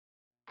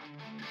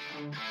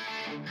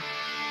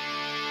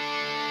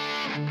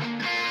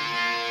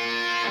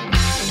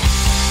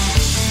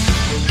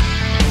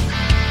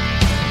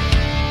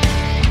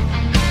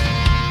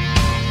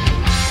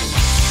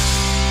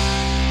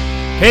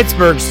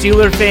Pittsburgh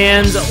Steelers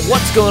fans,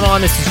 what's going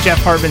on? This is Jeff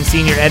Hartman,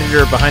 senior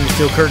editor of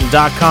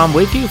BehindTheSteelCurtain.com,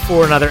 with you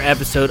for another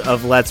episode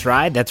of Let's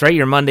Ride. That's right,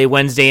 your Monday,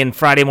 Wednesday, and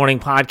Friday morning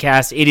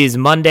podcast. It is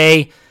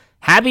Monday.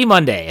 Happy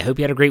Monday. I hope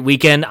you had a great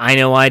weekend. I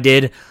know I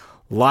did.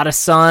 A lot of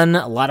sun,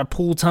 a lot of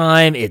pool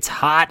time. It's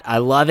hot. I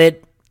love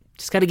it.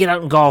 Just got to get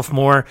out and golf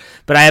more,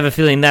 but I have a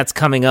feeling that's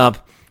coming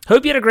up.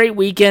 Hope you had a great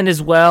weekend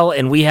as well,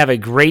 and we have a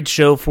great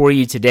show for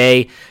you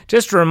today.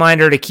 Just a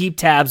reminder to keep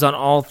tabs on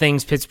all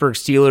things Pittsburgh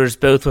Steelers,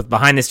 both with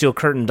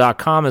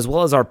BehindTheSteelCurtain.com as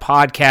well as our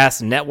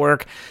podcast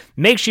network.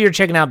 Make sure you're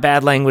checking out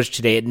Bad Language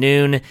today at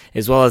noon,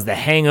 as well as The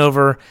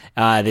Hangover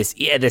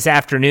this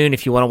afternoon.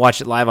 If you want to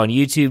watch it live on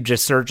YouTube,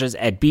 just search us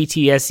at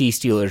BTSC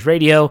Steelers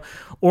Radio,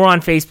 or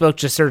on Facebook,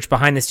 just search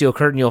Behind the Steel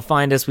Curtain. You'll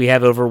find us. We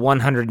have over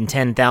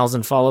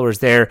 110,000 followers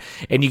there,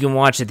 and you can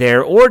watch it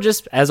there. Or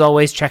just, as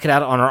always, check it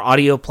out on our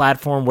audio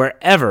platform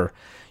wherever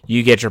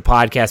you get your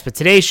podcast. But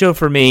today's show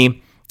for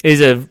me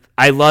is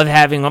I love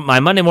having my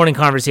Monday morning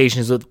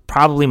conversations with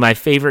probably my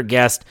favorite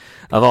guest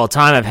of all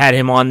time. I've had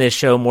him on this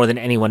show more than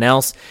anyone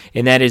else,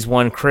 and that is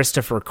one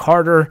Christopher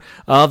Carter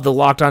of the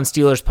Locked On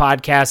Steelers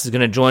podcast is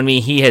going to join me.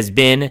 He has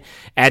been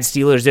at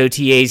Steelers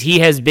OTAs. He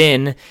has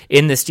been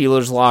in the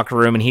Steelers locker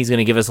room, and he's going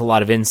to give us a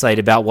lot of insight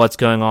about what's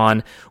going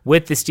on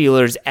with the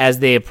Steelers as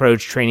they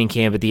approach training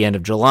camp at the end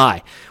of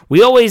July.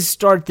 We always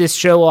start this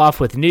show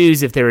off with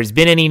news if there has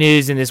been any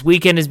news, and this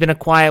weekend has been a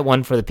quiet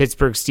one for the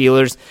Pittsburgh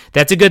Steelers.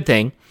 That's a good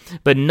thing,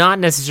 but not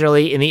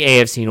necessarily in the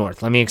AFC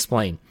North. Let me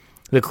explain.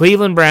 The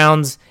Cleveland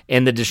Browns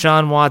and the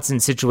Deshaun Watson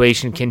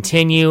situation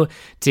continue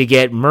to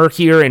get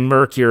murkier and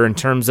murkier in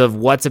terms of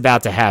what's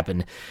about to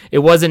happen. It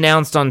was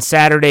announced on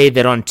Saturday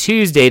that on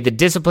Tuesday, the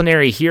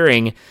disciplinary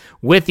hearing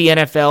with the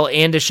NFL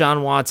and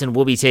Deshaun Watson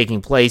will be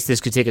taking place. This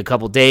could take a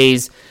couple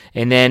days,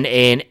 and then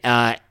an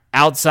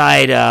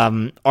outside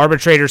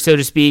arbitrator, so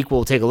to speak,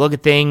 will take a look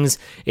at things.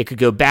 It could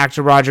go back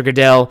to Roger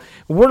Goodell.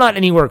 We're not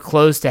anywhere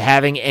close to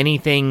having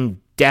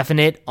anything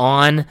definite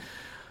on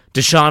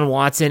Deshaun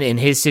Watson and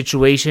his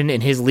situation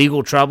and his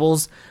legal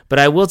troubles, but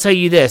I will tell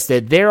you this,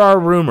 that there are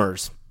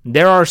rumors,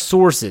 there are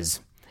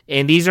sources,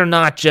 and these are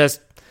not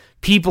just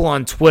people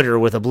on Twitter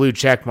with a blue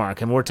check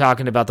mark, and we're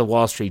talking about the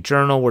Wall Street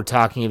Journal, we're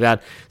talking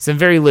about some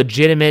very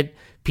legitimate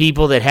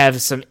people that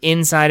have some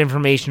inside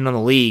information on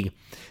the league,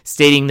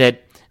 stating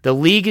that the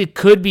league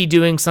could be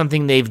doing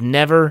something they've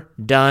never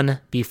done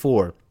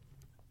before,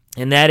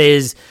 and that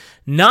is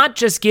not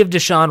just give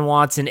Deshaun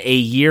Watson a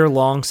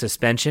year-long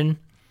suspension,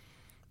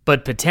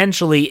 but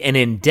potentially an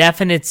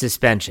indefinite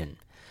suspension.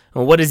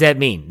 Well, what does that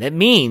mean? That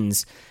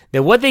means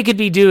that what they could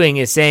be doing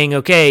is saying,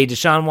 okay,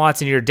 Deshaun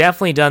Watson, you're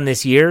definitely done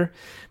this year,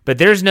 but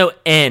there's no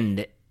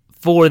end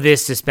for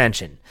this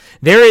suspension.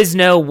 There is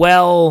no,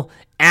 well,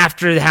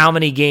 after how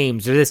many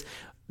games or this.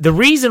 The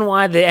reason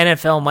why the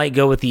NFL might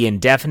go with the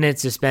indefinite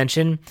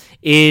suspension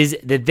is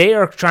that they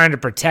are trying to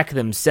protect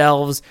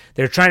themselves.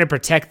 They're trying to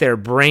protect their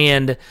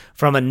brand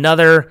from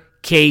another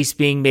case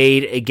being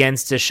made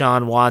against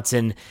Deshaun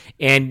Watson.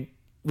 And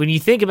when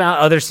you think about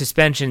other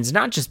suspensions,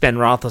 not just Ben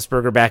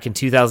Roethlisberger back in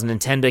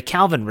 2010, but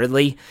Calvin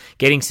Ridley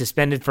getting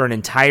suspended for an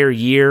entire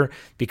year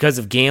because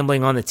of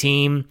gambling on the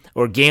team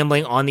or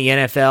gambling on the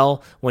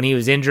NFL when he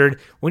was injured.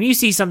 When you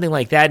see something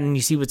like that and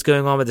you see what's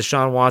going on with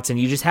Deshaun Watson,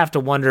 you just have to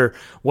wonder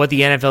what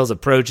the NFL's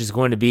approach is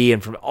going to be.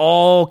 And from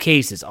all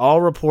cases, all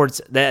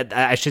reports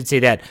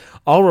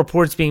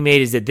being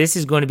made is that this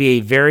is going to be a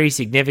very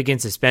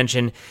significant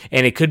suspension,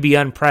 and it could be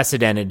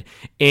unprecedented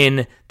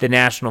in the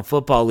National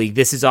Football League.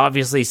 This is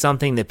obviously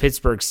something that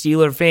Pittsburgh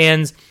Steelers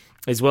fans,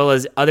 as well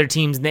as other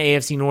teams in the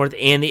AFC North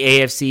and the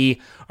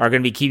AFC, are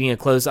going to be keeping a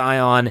close eye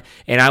on,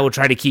 and I will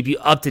try to keep you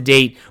up to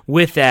date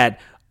with that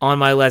on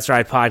my Let's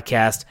Ride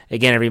podcast,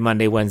 again, every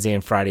Monday, Wednesday,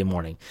 and Friday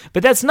morning.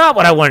 But that's not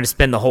what I wanted to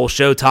spend the whole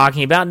show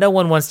talking about. No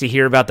one wants to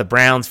hear about the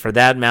Browns for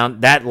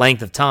that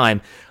length of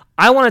time.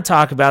 I want to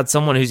talk about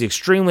someone who's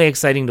extremely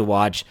exciting to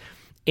watch,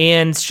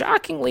 and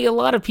shockingly, a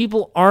lot of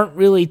people aren't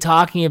really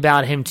talking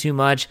about him too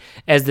much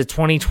as the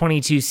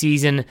 2022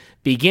 season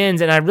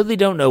begins, and I really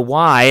don't know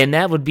why, and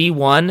that would be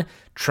one,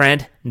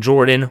 Trent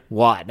Jordan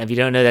Watt. Now, if you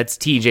don't know, that's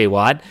TJ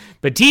Watt.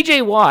 But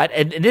TJ Watt,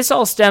 and this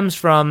all stems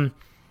from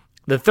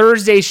the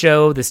Thursday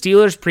show, the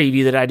Steelers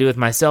preview that I do with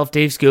myself,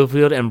 Dave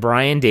Schofield, and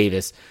Brian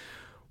Davis,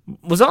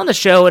 was on the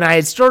show, and I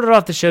had started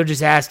off the show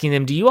just asking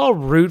them, do you all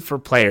root for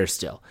players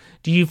still?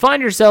 Do you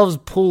find yourselves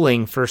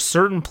pulling for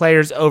certain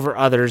players over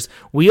others?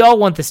 We all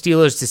want the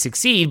Steelers to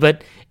succeed,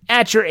 but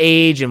at your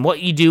age and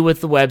what you do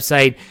with the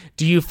website,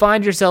 do you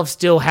find yourself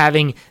still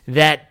having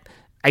that,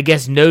 I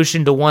guess,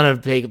 notion to want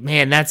to think,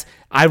 man,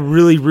 I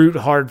really root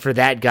hard for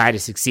that guy to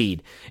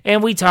succeed?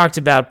 And we talked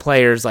about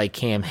players like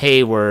Cam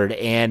Hayward,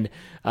 and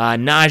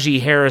Najee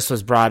Harris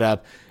was brought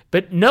up,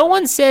 but no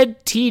one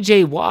said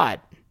TJ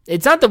Watt.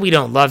 It's not that we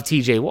don't love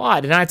TJ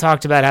Watt, and I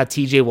talked about how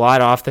TJ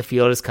Watt off the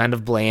field is kind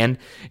of bland,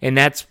 and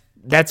that's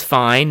that's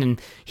fine.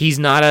 And he's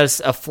not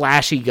a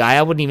flashy guy.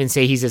 I wouldn't even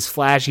say he's as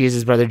flashy as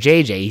his brother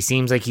JJ. He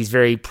seems like he's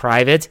very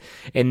private,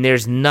 and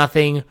there's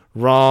nothing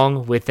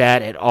wrong with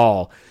that at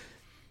all.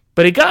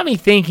 But it got me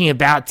thinking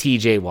about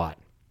TJ Watt.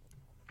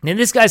 And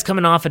this guy's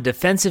coming off a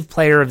Defensive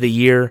Player of the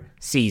Year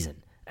season.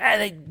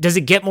 Does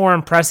it get more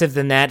impressive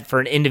than that for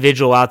an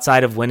individual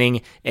outside of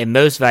winning a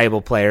Most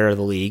Valuable Player of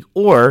the league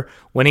or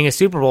winning a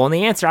Super Bowl? And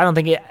the answer, I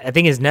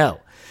think is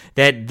no.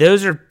 That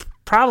those are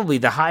probably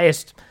the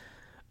highest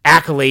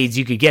accolades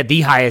you could get,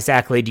 the highest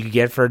accolade you could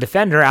get for a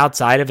defender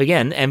outside of,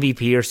 again,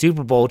 MVP or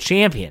Super Bowl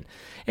champion.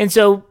 And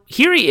so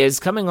here he is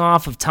coming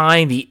off of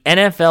tying the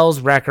NFL's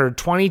record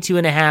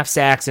 22.5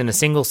 sacks in a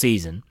single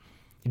season.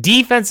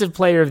 Defensive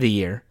Player of the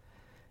Year.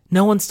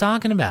 No one's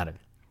talking about him.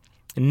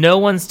 No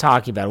one's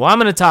talking about it. Well, I'm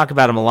going to talk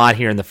about him a lot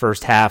here in the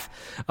first half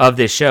of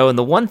this show. And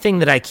the one thing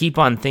that I keep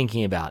on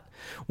thinking about,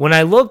 when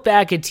I look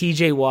back at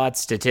TJ Watt's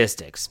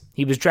statistics,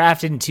 he was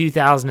drafted in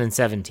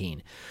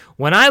 2017.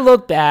 When I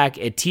look back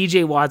at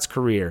TJ Watt's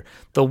career,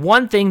 the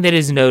one thing that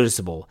is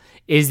noticeable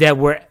is that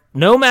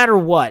no matter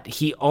what,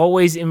 he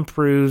always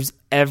improves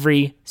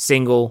every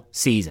single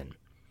season.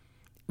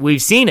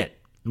 We've seen it.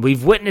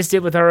 We've witnessed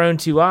it with our own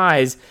two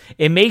eyes.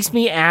 It makes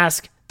me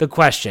ask the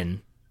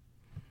question,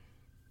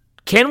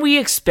 can we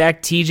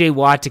expect TJ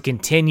Watt to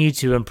continue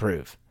to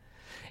improve?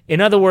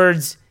 In other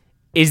words,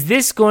 is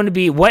this going to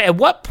be, at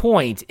what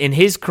point in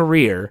his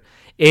career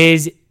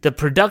is the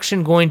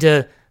production going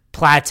to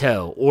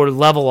plateau or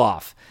level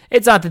off?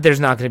 It's not that there's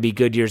not going to be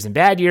good years and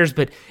bad years,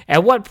 but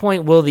at what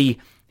point will he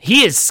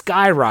is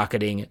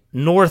skyrocketing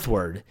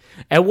northward.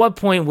 At what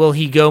point will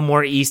he go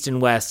more east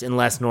and west and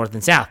less north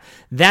and south?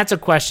 That's a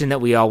question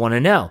that we all want to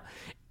know.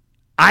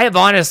 I have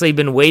honestly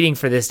been waiting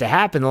for this to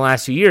happen the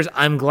last few years.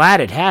 I'm glad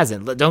it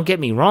hasn't. Don't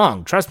get me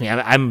wrong. Trust me,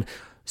 I'm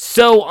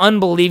so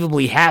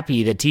unbelievably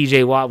happy that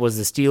TJ Watt was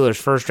the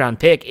Steelers' first-round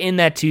pick in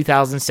that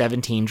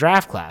 2017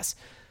 draft class.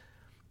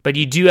 But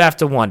you do have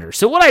to wonder.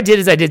 So what I did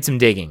is I did some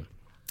digging.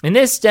 And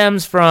this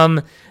stems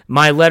from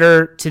my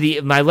letter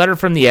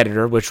from the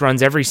editor, which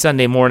runs every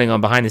Sunday morning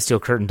on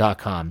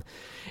BehindTheSteelCurtain.com.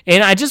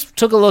 And I just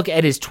took a look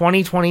at his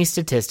 2020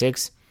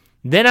 statistics.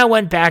 Then I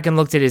went back and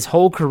looked at his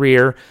whole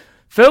career,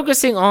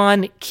 focusing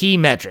on key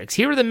metrics.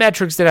 Here are the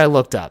metrics that I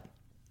looked up.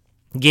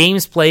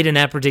 Games played in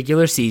that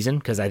particular season,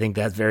 because I think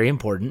that's very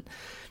important.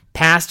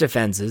 Pass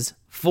defenses,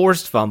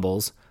 forced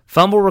fumbles,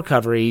 fumble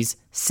recoveries,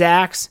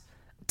 sacks,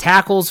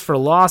 tackles for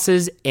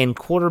losses, and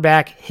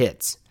quarterback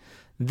hits.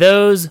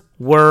 Those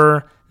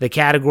were the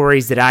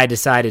categories that I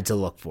decided to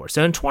look for.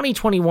 So in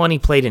 2021, he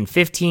played in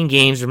 15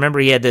 games. Remember,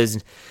 he had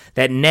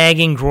that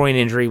nagging groin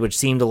injury, which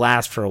seemed to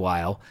last for a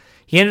while.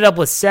 He ended up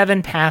with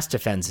 7 pass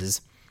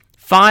defenses,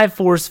 5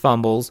 forced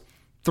fumbles,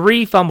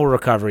 3 fumble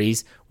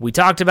recoveries. We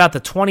talked about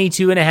the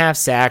 22.5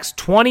 sacks,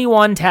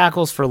 21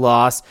 tackles for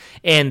loss,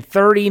 and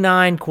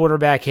 39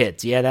 quarterback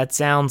hits. Yeah, that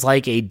sounds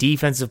like a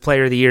Defensive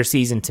Player of the Year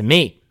season to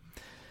me.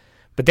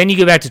 But then you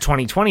go back to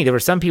 2020. There were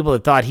some people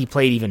that thought he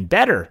played even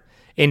better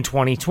in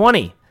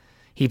 2020.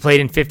 He played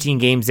in 15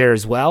 games there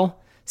as well.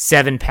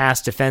 7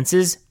 pass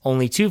defenses,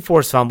 only 2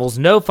 forced fumbles,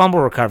 no fumble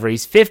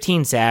recoveries,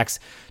 15 sacks,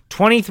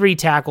 23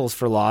 tackles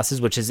for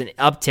losses, which is an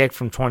uptick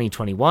from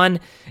 2021,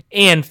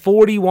 and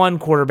 41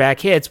 quarterback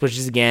hits, which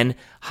is, again,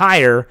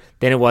 higher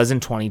than it was in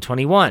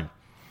 2021.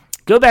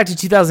 Go back to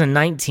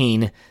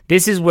 2019.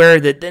 This is where,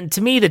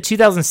 to me, the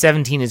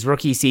 2017 is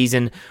rookie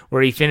season,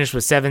 where he finished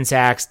with 7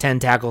 sacks, 10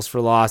 tackles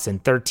for loss,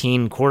 and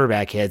 13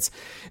 quarterback hits.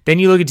 Then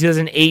you look at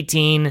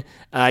 2018,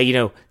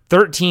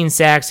 13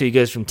 sacks, so he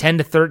goes from 10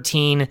 to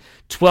 13,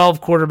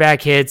 12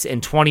 quarterback hits,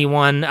 and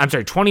 21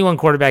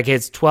 quarterback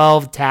hits,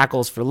 12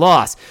 tackles for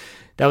loss.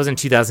 That was in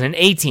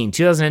 2018.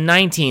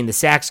 2019, the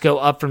sacks go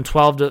up from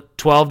 12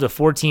 to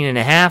 14 and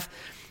a half.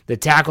 The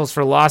tackles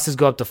for losses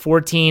go up to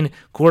 14.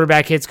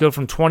 Quarterback hits go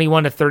from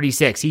 21 to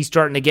 36. He's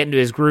starting to get into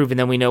his groove, and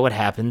then we know what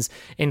happens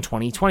in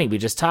 2020. We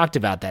just talked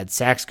about that.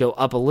 Sacks go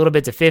up a little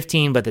bit to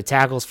 15, but the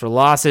tackles for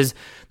losses,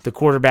 the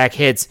quarterback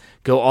hits,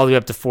 go all the way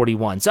up to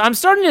 41. So I'm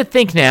starting to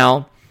think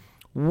now,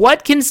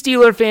 what can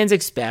Steeler fans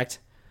expect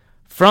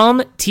from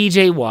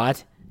TJ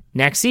Watt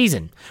next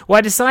season? Well,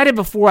 I decided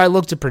before I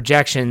looked at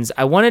projections,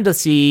 I wanted to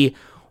see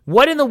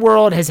what in the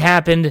world has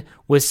happened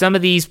with some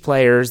of these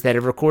players that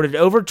have recorded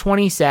over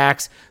 20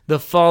 sacks the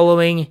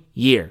following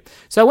year.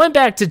 So I went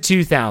back to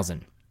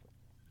 2000.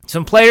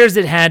 Some players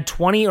that had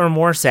 20 or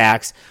more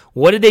sacks,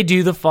 what did they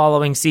do the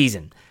following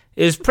season?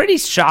 It was pretty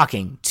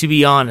shocking, to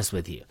be honest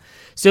with you.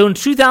 So in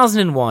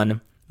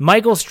 2001,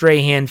 Michael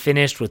Strahan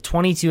finished with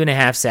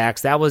 22.5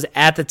 sacks. That was,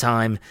 at the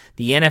time,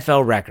 the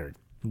NFL record.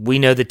 We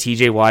know that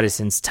TJ Watt has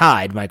since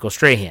tied Michael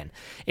Strahan.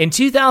 In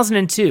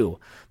 2002,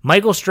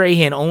 Michael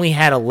Strahan only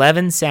had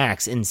 11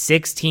 sacks in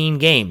 16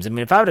 games. I mean,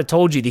 if I would have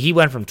told you that he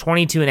went from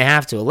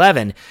 22.5 to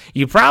 11,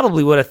 you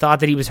probably would have thought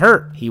that he was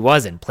hurt. He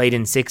wasn't. Played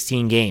in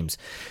 16 games.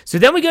 So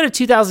then we go to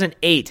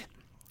 2008.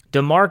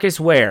 DeMarcus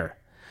Ware.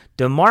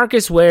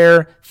 DeMarcus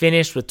Ware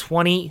finished with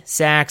 20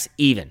 sacks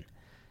even.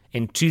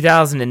 In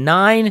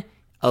 2009,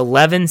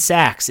 11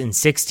 sacks in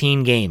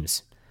 16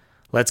 games.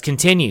 Let's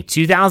continue.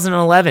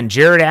 2011,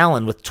 Jared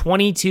Allen with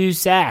 22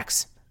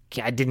 sacks.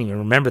 I didn't even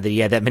remember that he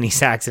had that many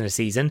sacks in a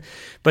season.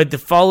 But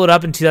followed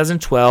up in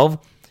 2012,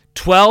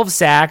 12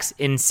 sacks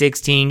in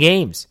 16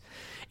 games.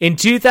 In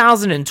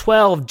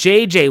 2012,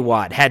 J.J.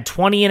 Watt had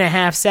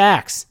 20.5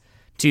 sacks.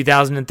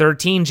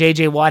 2013,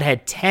 J.J. Watt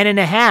had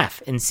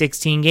 10.5 in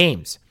 16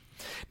 games.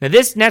 Now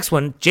this next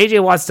one, J.J.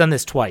 Watt's done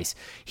this twice.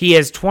 He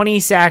has 20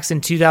 sacks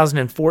in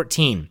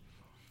 2014.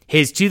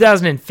 His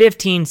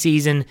 2015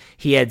 season,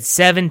 he had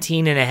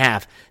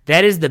 17.5.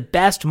 That is the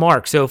best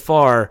mark so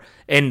far,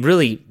 and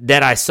really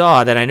that I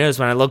saw, that I noticed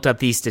when I looked up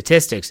these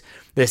statistics.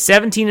 The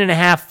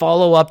 17.5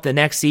 follow-up the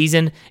next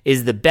season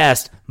is the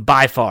best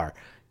by far.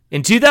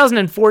 In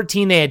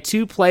 2014, they had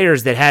two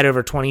players that had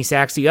over 20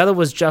 sacks. The other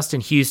was Justin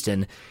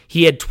Houston.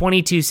 He had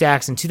 22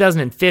 sacks. In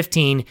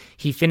 2015,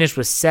 he finished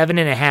with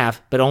 7.5,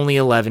 but only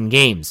 11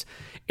 games.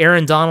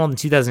 Aaron Donald in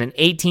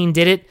 2018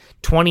 did it,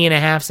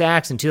 20.5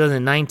 sacks. In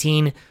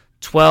 2019,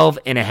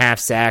 12.5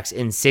 sacks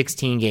in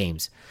 16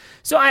 games.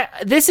 So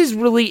this is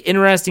really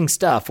interesting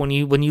stuff when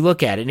you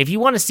look at it. And if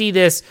you want to see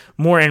this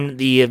more in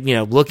the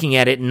looking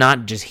at it,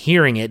 not just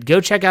hearing it,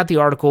 go check out the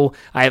article.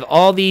 I have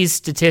all these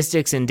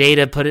statistics and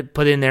data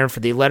put in there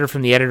for the letter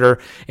from the editor,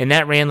 and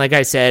that ran, like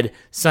I said,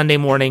 Sunday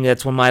morning.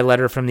 That's when my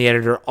letter from the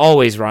editor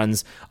always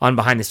runs on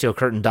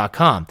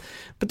BehindTheSteelCurtain.com.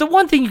 But the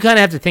one thing you kind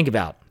of have to think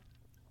about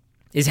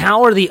is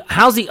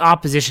how's the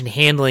opposition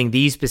handling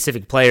these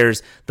specific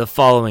players the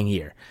following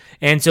year.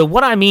 And so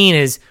what I mean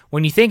is,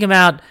 when you think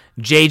about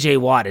J.J.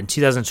 Watt in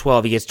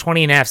 2012, he gets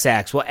 20.5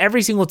 sacks. Well,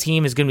 every single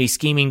team is going to be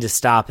scheming to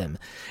stop him.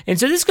 And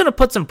so this is going to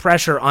put some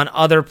pressure on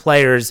other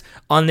players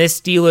on this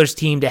Steelers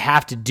team to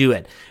have to do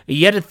it.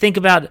 You have to think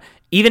about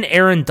even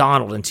Aaron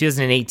Donald in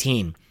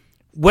 2018.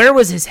 Where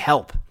was his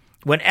help?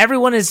 When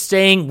everyone is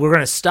saying we're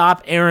going to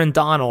stop Aaron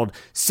Donald,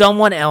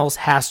 someone else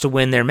has to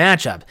win their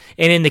matchup.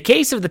 And in the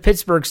case of the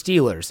Pittsburgh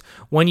Steelers,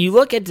 when you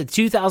look at the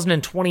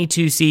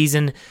 2022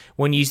 season,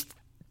 when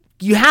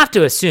you have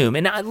to assume,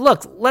 and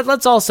look,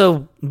 let's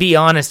also be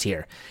honest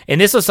here,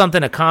 and this was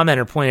something a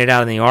commenter pointed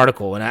out in the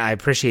article, and I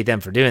appreciate them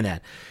for doing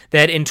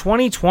that in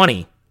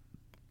 2020,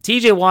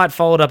 TJ Watt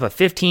followed up a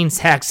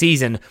 15-sack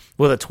season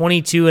with a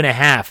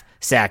 22.5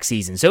 sack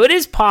season. So it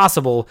is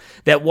possible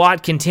that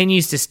Watt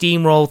continues to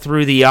steamroll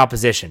through the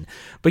opposition.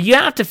 But you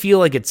have to feel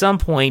like at some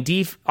point,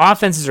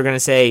 offenses are going to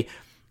say,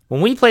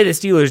 when we play the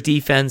Steelers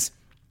defense,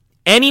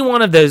 any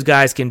one of those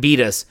guys can beat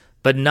us,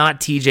 but not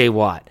TJ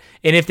Watt.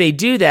 And if they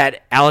do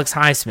that, Alex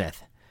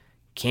Highsmith,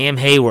 Cam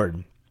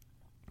Hayward,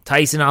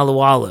 Tyson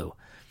Alualu,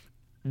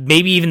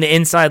 maybe even the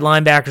inside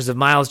linebackers of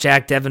Miles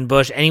Jack, Devin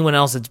Bush, anyone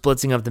else that's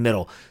blitzing up the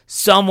middle,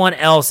 someone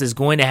else is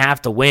going to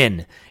have to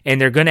win, and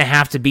they're going to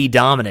have to be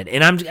dominant.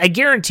 And I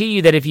guarantee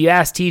you that if you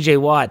ask TJ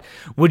Watt,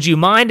 would you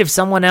mind if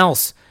someone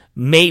else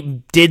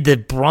did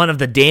the brunt of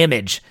the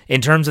damage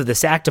in terms of the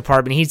sack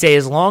department, he'd say,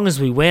 as long as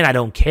we win, I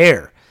don't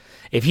care.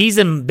 If he's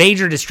a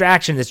major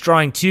distraction that's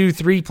drawing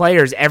 2-3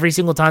 players every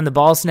single time the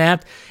ball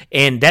snapped,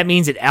 and that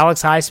means that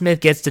Alex Highsmith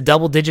gets to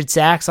double-digit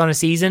sacks on a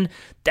season,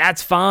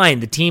 that's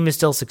fine. The team is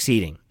still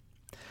succeeding.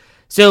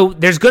 So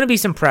there's going to be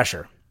some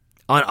pressure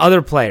on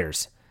other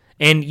players.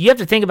 And you have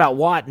to think about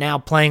Watt now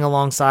playing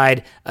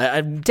alongside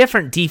a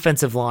different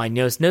defensive line.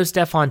 No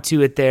Stephon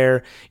Tuitt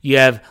there. You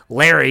have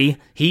Larry.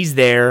 He's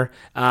there.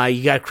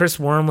 You got Chris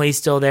Wormley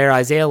still there.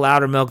 Isaiah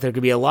Loudermilk. There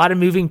could be a lot of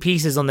moving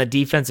pieces on the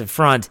defensive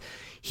front.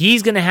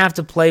 He's going to have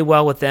to play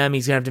well with them.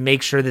 He's going to have to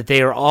make sure that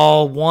they are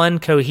all one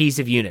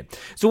cohesive unit.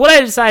 So what I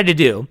decided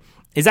to do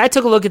is I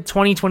took a look at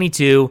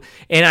 2022,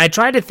 and I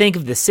tried to think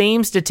of the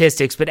same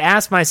statistics, but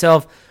asked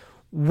myself,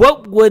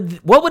 what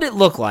would it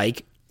look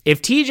like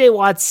if TJ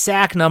Watt's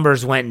sack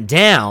numbers went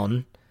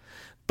down,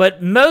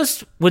 but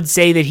most would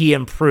say that he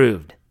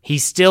improved. He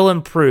still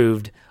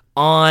improved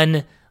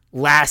on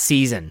last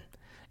season.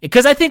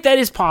 Because I think that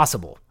is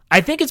possible. I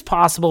think it's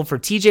possible for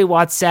TJ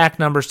Watt's sack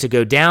numbers to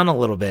go down a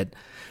little bit,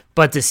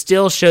 but to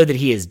still show that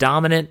he is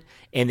dominant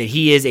and that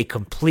he is a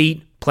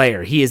complete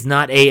player. He is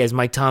not as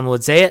Mike Tomlin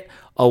would say it,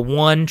 a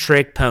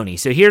one-trick pony.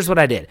 So here's what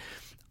I did.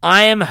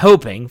 I am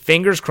hoping,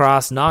 fingers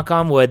crossed, knock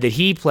on wood, that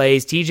he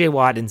plays TJ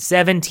Watt in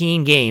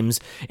 17 games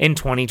in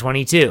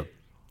 2022.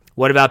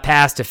 What about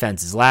pass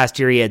defenses? Last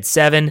year he had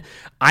 7.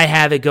 I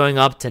have it going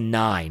up to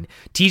 9.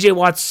 TJ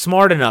Watt's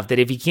smart enough that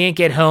if he can't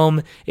get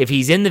home, if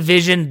he's in the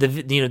vision,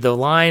 the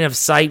line of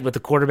sight with the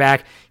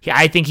quarterback,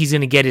 I think he's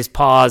going to get his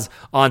paws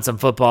on some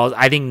footballs.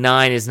 I think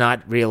 9 is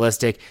not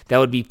realistic. That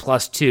would be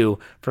 +2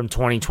 from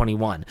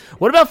 2021.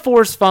 What about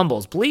forced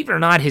fumbles? Believe it or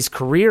not, his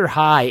career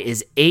high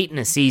is 8 in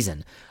a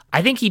season.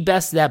 I think he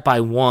bested that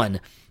by 1,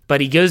 but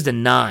he goes to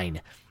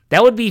 9.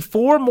 That would be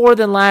 4 more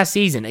than last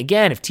season.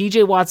 Again, if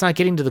TJ Watt's not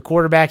getting to the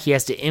quarterback, he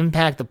has to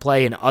impact the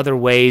play in other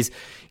ways.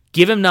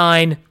 Give him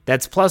 9,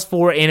 that's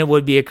 +4, and it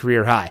would be a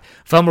career high.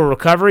 Fumble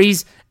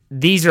recoveries,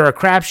 these are a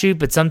crapshoot,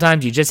 but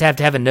sometimes you just have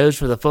to have a nose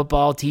for the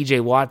football. TJ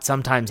Watt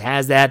sometimes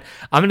has that.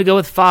 I'm going to go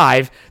with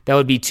 5. That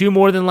would be 2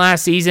 more than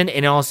last season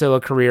and also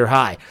a career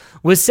high.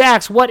 With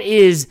sacks, what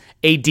is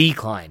a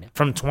decline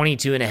from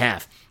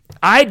 22.5?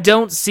 I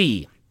don't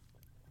see,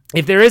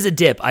 if there is a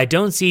dip, I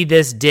don't see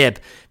this dip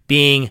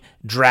being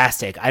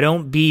drastic. I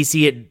don't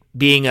see it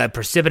being a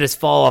precipitous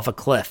fall off a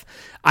cliff.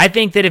 I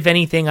think that if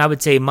anything, I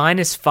would say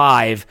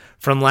 -5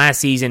 from last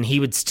season. He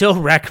would still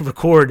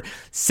record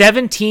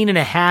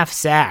 17.5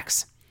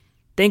 sacks.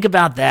 Think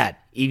about that.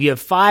 If you have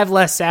 5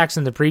 less sacks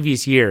than the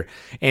previous year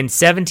and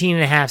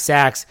 17.5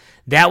 sacks,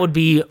 that would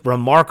be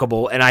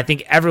remarkable. And I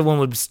think everyone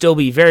would still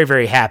be very,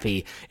 very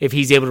happy if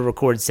he's able to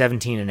record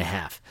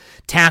 17.5.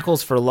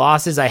 Tackles for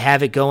losses, I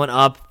have it going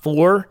up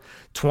 4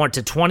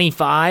 to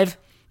 25.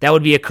 That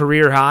would be a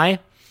career high.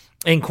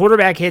 And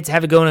quarterback hits,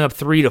 have it going up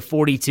 3 to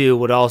 42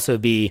 would also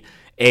be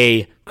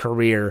a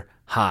career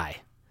high.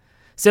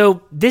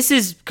 So this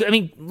is, let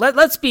me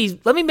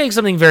make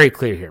something very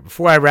clear here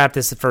before I wrap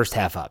this first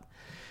half up.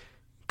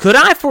 Could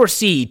I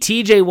foresee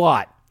TJ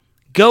Watt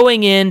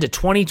going into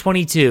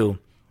 2022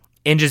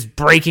 and just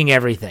breaking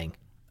everything?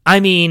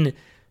 I mean,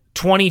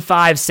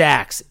 25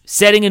 sacks,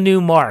 setting a new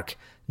mark,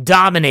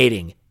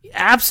 dominating.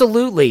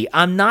 Absolutely.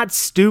 I'm not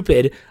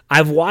stupid.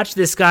 I've watched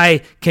this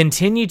guy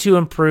continue to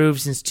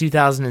improve since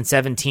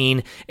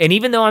 2017. And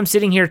even though I'm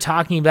sitting here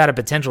talking about a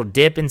potential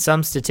dip in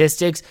some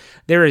statistics,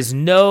 there is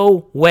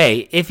no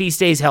way, if he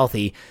stays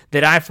healthy,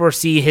 that I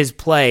foresee his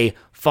play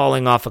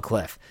falling off a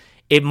cliff.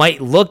 It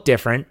might look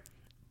different,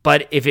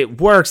 but if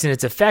it works and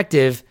it's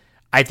effective,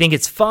 I think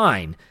it's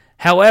fine.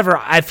 However,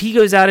 if he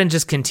goes out and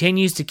just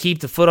continues to keep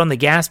the foot on the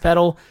gas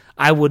pedal,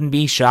 I wouldn't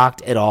be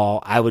shocked at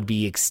all. I would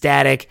be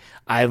ecstatic.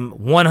 I'm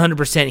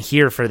 100%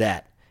 here for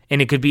that.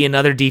 And it could be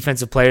another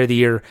Defensive Player of the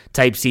Year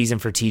type season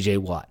for TJ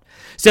Watt.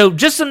 So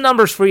just some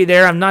numbers for you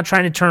there. I'm not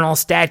trying to turn all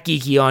stat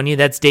geeky on you.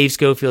 That's Dave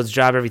Schofield's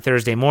job every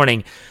Thursday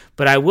morning.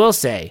 But I will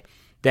say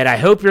that I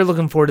hope you're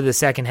looking forward to the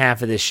second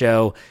half of this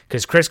show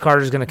because Chris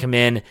Carter is going to come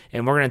in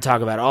and we're going to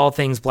talk about all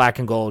things black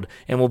and gold.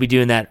 And we'll be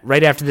doing that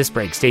right after this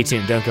break. Stay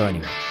tuned. Don't go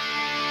anywhere.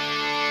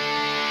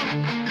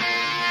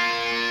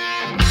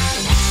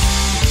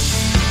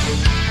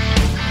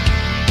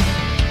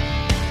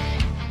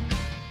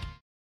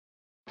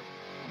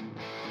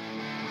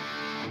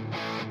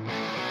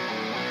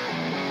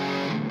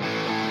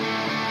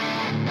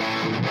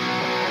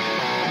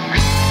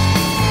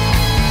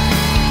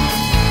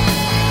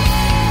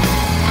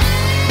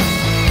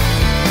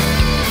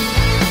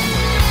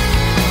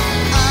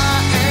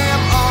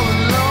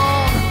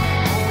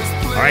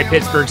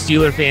 Pittsburgh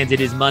Steelers fans,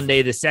 it is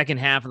Monday, the second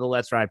half of the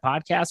Let's Ride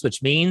podcast,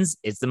 which means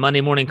it's the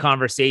Monday morning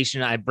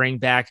conversation. I bring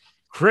back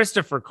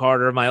Christopher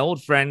Carter, my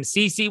old friend.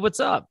 CC,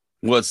 what's up?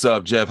 What's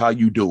up, Jeff? How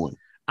you doing?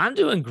 I'm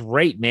doing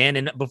great, man.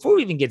 And before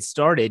we even get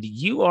started,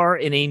 you are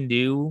in a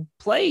new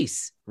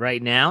place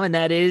right now, and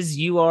that is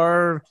you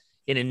are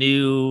in a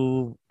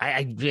new.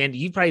 And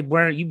you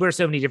wear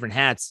so many different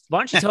hats. Why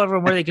don't you tell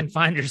everyone where they can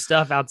find your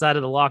stuff outside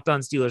of the Locked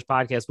On Steelers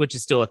podcast, which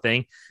is still a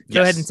thing?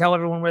 Go ahead and tell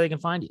everyone where they can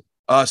find you.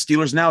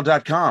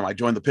 SteelersNow.com. I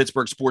joined the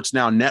Pittsburgh Sports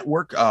Now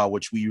Network,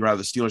 which we run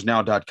the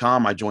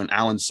SteelersNow.com. I joined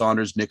Alan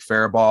Saunders, Nick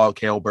Faribault,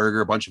 Cale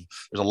Berger, there's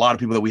a lot of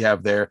people that we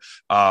have there.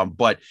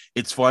 But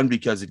it's fun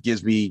because it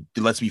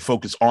lets me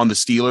focus on the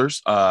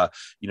Steelers.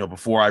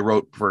 Before I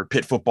wrote for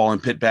Pitt football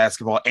and Pitt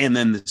basketball and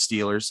then the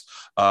Steelers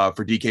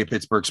for DK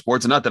Pittsburgh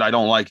Sports. And not that I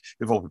don't like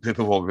Pitt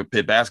football and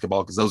Pitt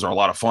basketball because those are a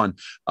lot of fun.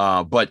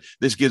 But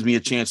this gives me a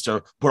chance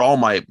to put all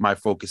my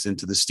focus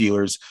into the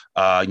Steelers,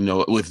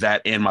 with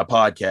that and my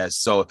podcast.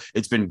 So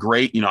it's been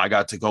great. I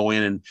got to go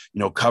in and,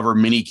 cover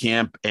mini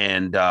camp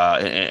and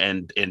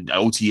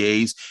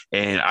OTAs.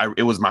 And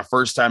it was my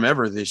first time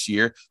ever this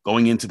year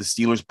going into the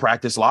Steelers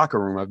practice locker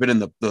room. I've been in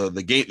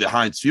the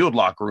Heinz Field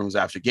locker rooms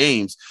after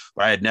games,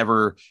 but I had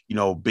never,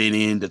 been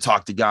in to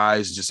talk to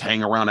guys, just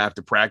hang around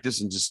after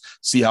practice and just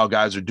see how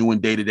guys are doing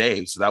day to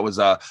day. So that was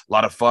a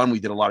lot of fun. We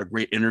did a lot of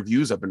great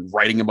interviews. I've been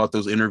writing about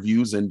those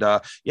interviews and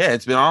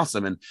it's been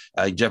awesome.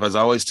 And Jeff, as I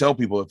always tell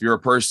people, if you're a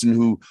person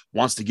who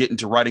wants to get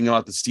into writing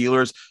about the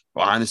Steelers,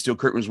 Behind the Steel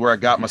Curtain was where I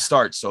got my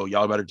start. So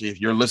y'all better, if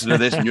you're listening to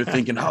this and you're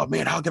thinking, oh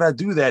man, how could I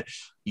do that?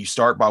 You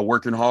start by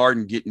working hard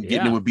and getting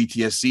in with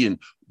BTSC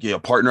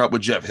and partner up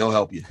with Jeff. He'll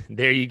help you.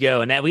 There you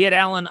go. And I had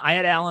Alan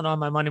on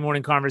my Monday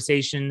morning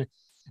conversation.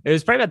 It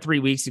was probably about 3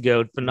 weeks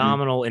ago.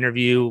 Phenomenal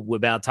interview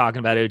about talking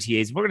about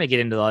OTAs. We're going to get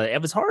into that.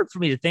 It was hard for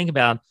me to think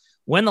about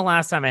when the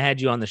last time I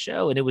had you on the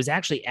show. And it was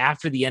actually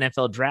after the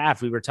NFL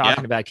draft. We were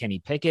talking about Kenny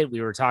Pickett.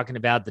 We were talking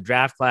about the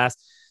draft class.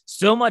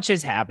 So much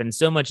has happened.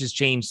 So much has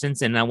changed since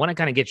then. And I want to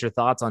kind of get your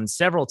thoughts on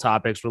several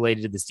topics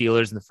related to the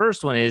Steelers. And the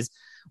first one is,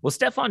 well,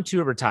 Stephon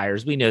Tuitt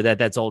retires. We know that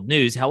that's old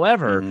news.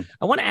 However,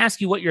 I want to ask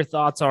you what your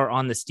thoughts are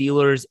on the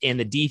Steelers and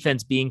the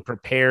defense being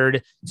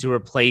prepared to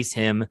replace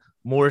him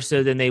more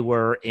so than they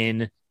were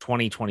in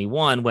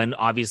 2021, when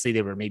obviously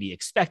they were maybe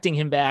expecting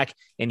him back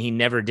and he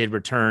never did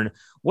return.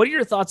 What are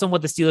your thoughts on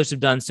what the Steelers have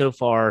done so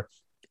far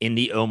in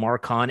the Omar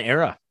Khan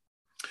era?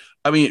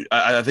 I mean,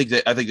 I think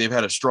they've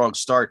had a strong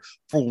start.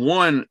 For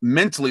one,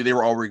 mentally, they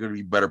were already going to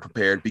be better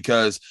prepared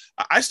because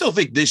I still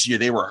think this year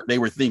they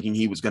were thinking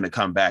he was going to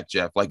come back,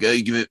 Jeff. Like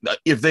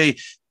if they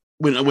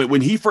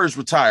when he first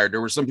retired, there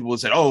were some people who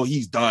said, "Oh,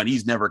 he's done.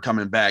 He's never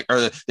coming back,"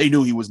 or they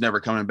knew he was never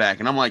coming back.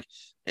 And I'm like,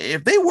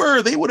 If they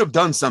were, they would have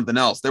done something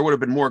else. There would have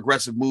been more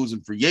aggressive moves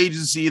in free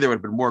agency. There would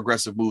have been more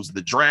aggressive moves in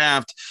the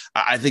draft.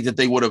 I think that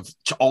they would have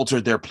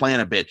altered their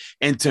plan a bit.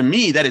 And to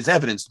me, that is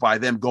evidenced by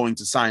them going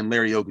to sign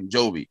Larry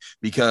Ogunjobi,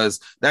 because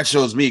that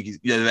shows me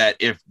that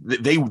if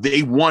they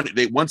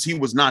wanted, once he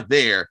was not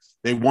there,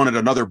 they wanted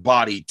another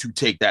body to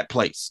take that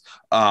place.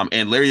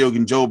 And Larry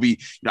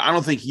Ogunjobi, I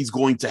don't think he's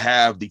going to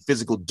have the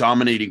physical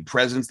dominating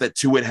presence that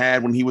Tuitt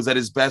had when he was at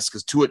his best,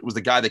 because Tuitt was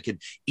the guy that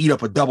could eat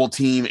up a double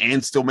team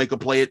and still make a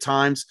play at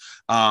times.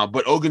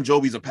 But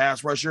Ogunjobi's a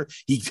pass rusher.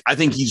 I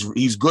think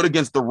he's good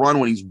against the run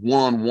when he's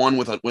one-on-one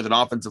with an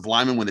offensive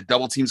lineman. When the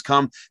double teams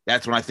come,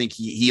 that's when I think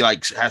he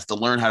like has to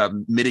learn how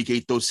to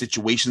mitigate those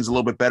situations a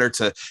little bit better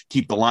to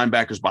keep the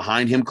linebackers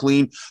behind him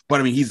clean.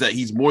 But I mean,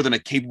 he's more than a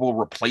capable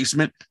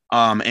replacement.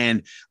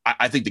 And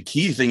I think the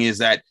key thing is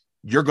that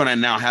you're going to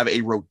now have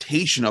a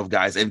rotation of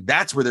guys, and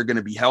that's where they're going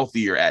to be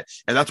healthier at.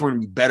 And that's where they're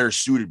going to be better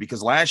suited,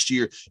 because last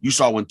year you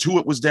saw when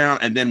Tuitt was down,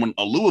 and then when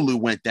Alualu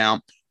went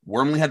down,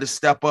 Wormley had to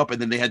step up,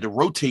 and then they had to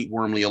rotate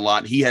Wormley a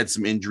lot. He had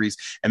some injuries.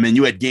 And then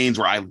you had games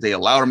where Isaiah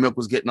Loudermilk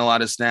was getting a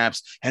lot of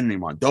snaps. Henry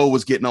Mondeau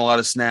was getting a lot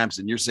of snaps.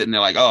 And you're sitting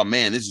there like, oh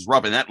man, this is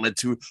rough. And that led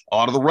to a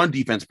lot of the run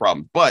defense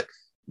problems. But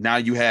now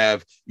you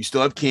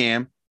still have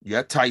Cam. You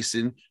got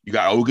Tyson, you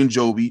got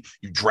Ogunjobi,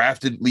 you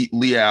drafted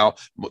Leal,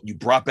 you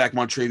brought back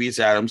Montravius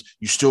Adams,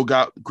 you still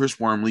got Chris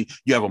Wormley,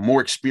 you have a more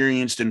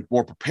experienced and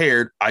more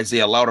prepared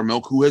Isaiah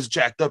Loudermilk, who has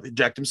jacked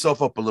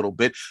himself up a little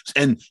bit,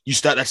 and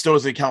that still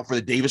doesn't account for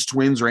the Davis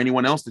twins or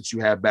anyone else that you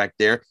have back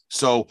there.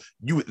 So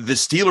the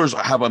Steelers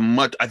have a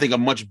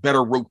much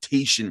better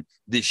rotation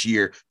this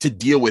year to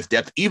deal with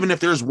depth, even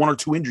if there's one or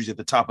two injuries at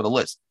the top of the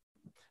list.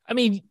 I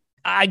mean,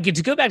 I get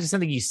to go back to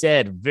something you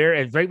said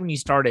right when you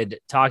started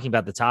talking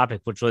about the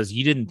topic, which was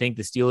you didn't think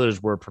the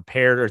Steelers were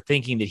prepared or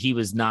thinking that he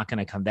was not going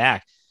to come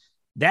back.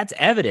 That's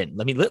evident.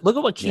 I mean, look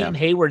at what Cam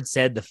Hayward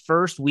said the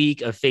first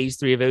week of phase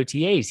 3 of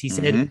OTAs. He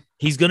said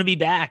he's going to be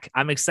back.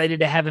 I'm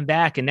excited to have him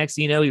back. And next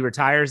thing you know, he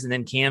retires, and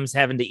then Cam's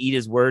having to eat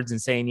his words and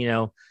saying,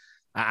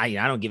 I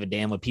don't give a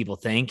damn what people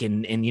think.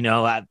 And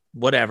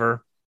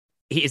whatever.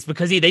 It's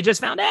because they just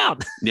found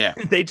out. Yeah.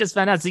 They just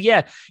found out. So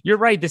yeah, you're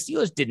right. The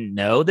Steelers didn't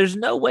know. There's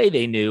no way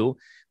they knew,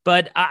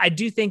 but I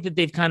do think that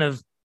they've kind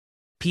of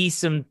pieced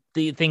some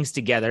things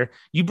together.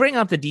 You bring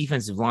up the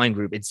defensive line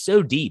group. It's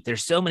so deep.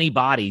 There's so many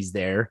bodies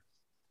there.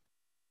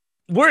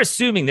 We're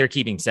assuming they're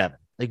keeping 7.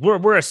 Like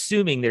we're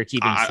assuming they're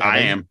keeping 7. I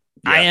am.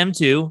 Yeah. I am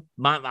too.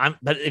 But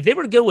if they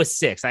were to go with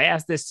 6, I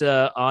asked this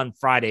on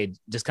Friday,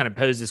 just kind of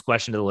pose this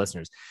question to the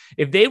listeners.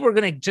 If they were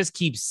going to just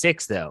keep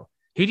 6 though,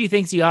 who do you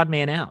think's the odd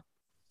man out?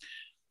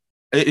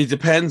 It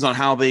depends on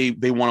how they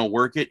want to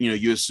work it.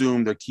 You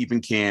assume they're keeping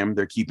Cam,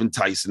 they're keeping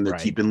Tyson, they're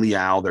keeping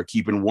Leal, they're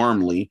keeping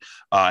Wormley,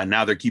 and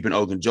now they're keeping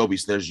Ogunjobi.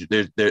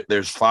 So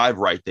there's 5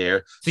 right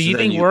there. So you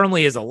think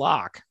Wormley is a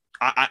lock?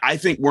 I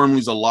think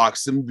Wormley's a lock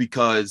simply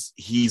because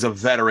he's a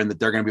veteran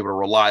that they're going to be able to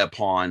rely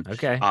upon.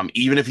 Okay.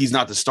 Even if he's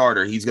not the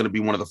starter, he's going to be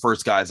one of the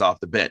first guys off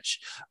the bench.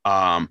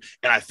 And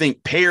I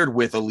think paired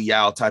with a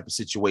Leal type of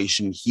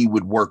situation, he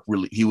would work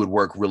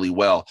really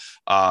well.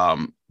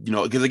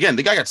 Because again,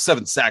 the guy got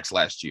 7 sacks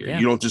last year. Yeah.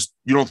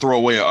 You don't throw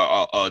away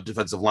a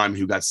defensive lineman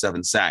who got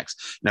 7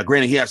 sacks. Now,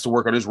 granted, he has to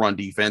work on his run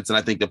defense, and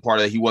I think that part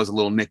of that, he was a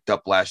little nicked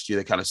up last year.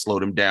 That kind of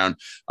slowed him down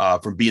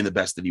from being the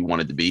best that he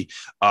wanted to be.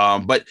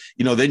 But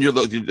then you're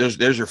looking.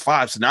 There's your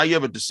 5. So now you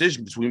have a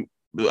decision between.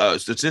 A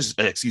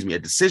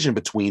decision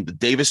between the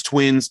Davis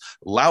twins,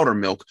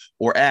 Loudermilk,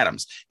 or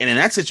Adams. And in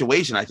that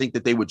situation, I think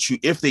that they would choose,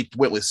 if they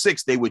went with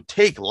 6, they would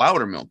take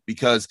Loudermilk,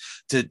 because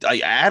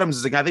Adams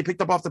is a guy they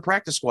picked up off the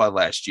practice squad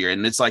last year.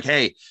 And it's like,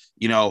 hey,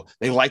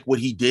 they like what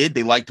he did.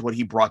 They liked what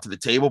he brought to the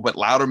table, but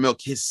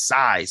Loudermilk, his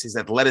size, his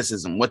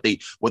athleticism, what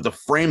the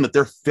frame that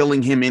they're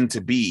filling him in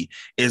to be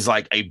is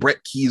like a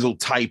Brett Kiesel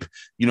type,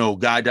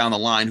 guy down the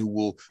line who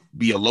will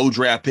be a low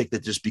draft pick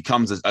that just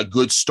becomes a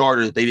good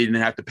starter that they didn't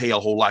have to pay a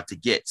whole lot to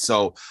get.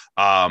 So,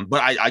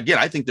 but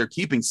I think they're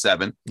keeping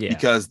 7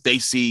 because they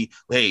see,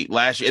 hey,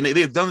 last year, and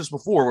they've done this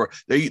before, where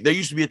there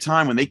used to be a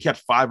time when they kept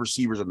 5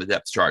 receivers on the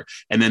depth chart.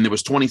 And then there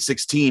was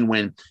 2016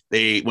 when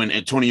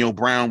Antonio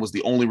Brown was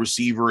the only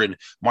receiver and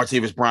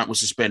Martavis Bryant was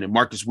suspended.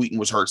 Marcus Wheaton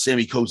was hurt.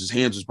 Sammy Coates'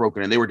 hands was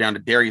broken, and they were down to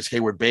Darius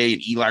Hayward-Bay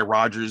and Eli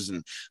Rogers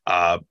and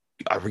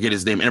I forget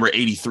his name. Number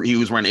 83. He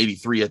was running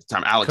 83 at the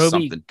time.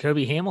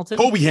 Kobe Hamilton.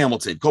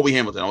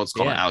 I was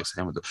calling Alex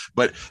Hamilton.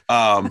 But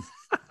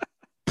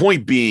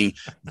point being,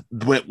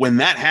 when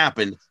that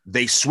happened,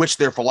 they switched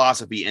their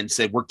philosophy and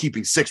said, we're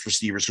keeping 6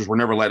 receivers because we're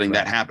never letting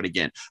that happen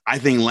again. I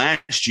think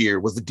last year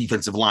was the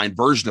defensive line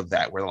version of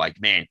that, where they're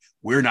like, man,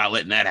 we're not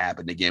letting that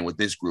happen again with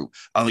this group.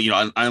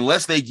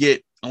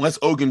 Unless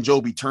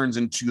Ogunjobi turns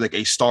into like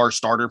a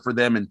starter for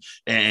them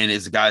and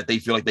is a guy that they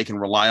feel like they can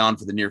rely on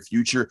for the near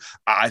future,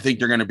 I think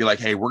they're going to be like,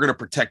 hey, we're going to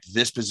protect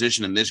this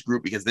position in this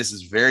group because this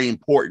is very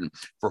important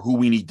for who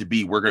we need to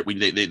be. The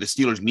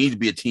Steelers need to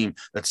be a team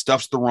that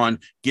stuffs the run,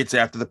 gets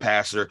after the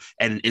passer,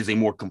 and is a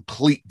more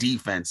complete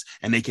defense.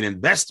 And they can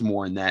invest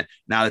more in that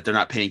now that they're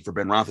not paying for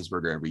Ben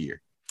Roethlisberger every year.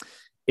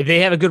 if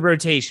they have a good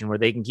rotation where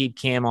they can keep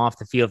Cam off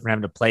the field from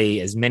having to play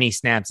as many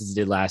snaps as he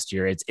did last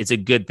year, it's a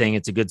good thing.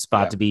 It's a good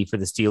spot to be for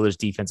the Steelers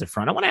defensive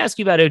front. I want to ask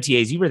you about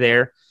OTAs. You were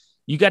there.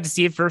 You got to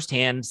see it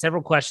firsthand.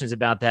 Several questions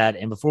about that.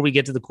 And before we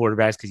get to the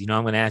quarterbacks, because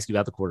I'm going to ask you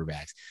about the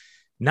quarterbacks,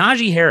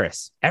 Najee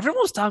Harris.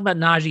 Everyone was talking about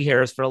Najee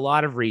Harris for a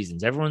lot of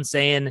reasons. Everyone's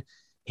saying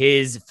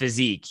his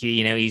physique.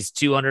 He's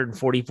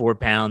 244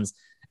 pounds.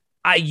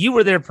 You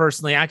were there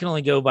personally. I can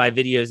only go by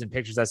videos and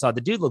pictures I saw.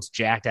 The dude looks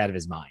jacked out of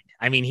his mind.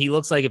 I mean, he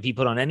looks like if he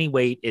put on any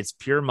weight, it's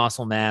pure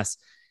muscle mass.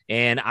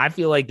 And I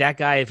feel like that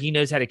guy, if he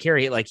knows how to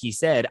carry it, like he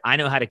said, I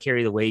know how to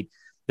carry the weight,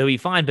 they'll be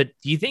fine. But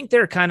do you think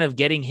they're kind of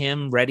getting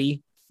him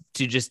ready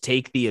to just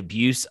take the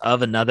abuse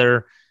of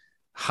another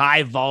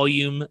high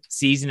volume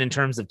season in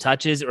terms of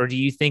touches? Or do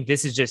you think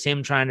this is just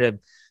him trying to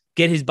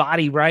get his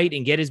body right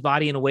and get his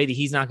body in a way that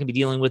he's not going to be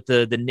dealing with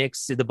the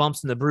nicks, the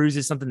bumps and the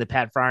bruises, something that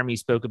Pat Freiermuth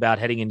spoke about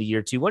heading into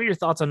year 2. What are your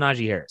thoughts on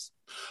Najee Harris?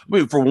 I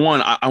mean, for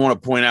one, I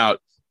want to point out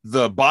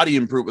the body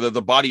improvement,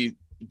 the body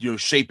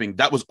shaping,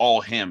 that was all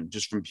him,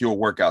 just from pure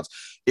workouts.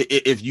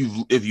 If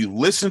you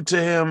listen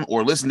to him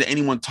or listen to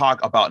anyone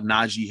talk about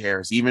Najee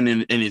Harris, even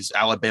in his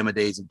Alabama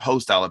days and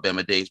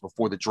post-Alabama days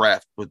before the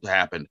draft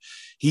happened,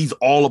 he's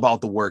all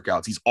about the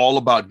workouts. He's all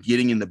about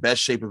getting in the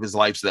best shape of his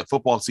life so that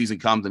football season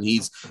comes and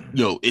he's,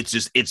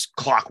 it's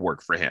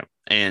clockwork for him.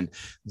 And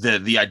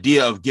the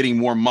idea of getting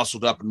more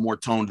muscled up and more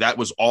toned, that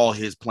was all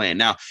his plan.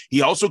 Now,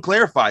 he also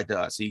clarified to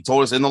us, he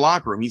told us in the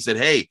locker room, he said,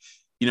 hey,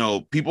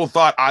 people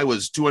thought I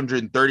was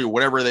 230 or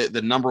whatever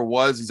the number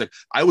was. He's like,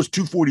 I was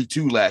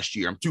 242 last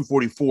year. I'm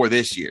 244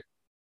 this year.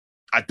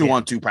 I threw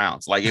on 2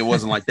 pounds. Like, it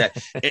wasn't like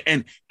that.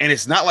 And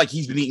it's not like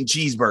he's been eating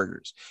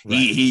cheeseburgers.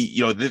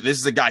 Right. This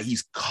is a guy,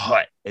 he's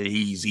cut. And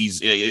he's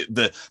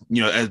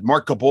as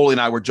Mark Capoli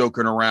and I were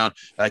joking around,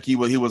 like he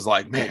was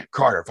like, man,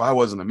 Carter, if I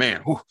wasn't a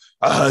man,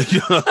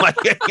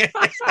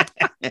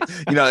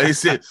 he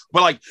said,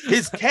 but like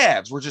his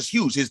calves were just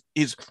huge.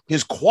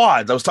 His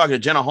quads. I was talking to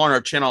Jenna Harner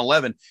of Channel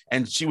 11,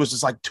 and she was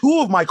just like,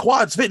 2 of my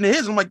quads fit into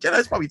his. I'm like, Jenna,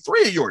 that's probably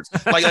 3 of yours.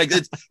 Like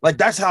it's like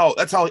that's how.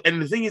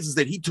 And the thing is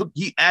that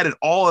he added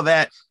all of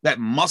that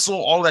muscle,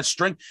 all of that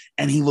strength,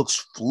 and he looks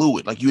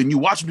fluid. Like you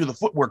watch him do the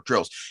footwork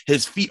drills.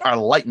 His feet are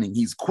lightning.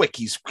 He's quick.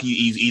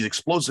 He's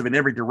explosive in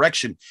every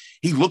direction.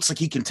 He looks like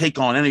he can take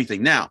on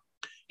anything. Now,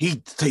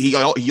 he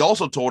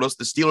also told us,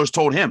 the Steelers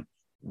told him,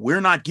 we're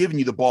not giving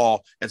you the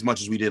ball as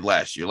much as we did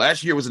last year.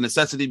 Last year was a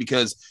necessity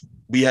because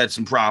we had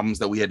some problems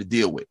that we had to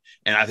deal with.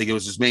 And I think it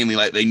was just mainly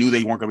like they knew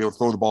they weren't going to be able to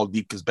throw the ball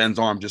deep because Ben's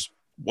arm just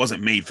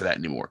wasn't made for that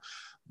anymore.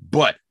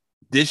 But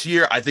this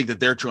year, I think that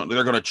they're going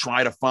to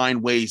try to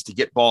find ways to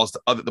get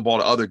the ball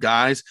to other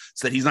guys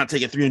so that he's not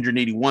taking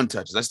 381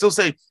 touches. I still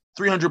say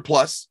 300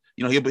 plus.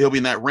 He'll be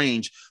in that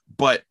range,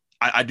 but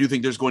I do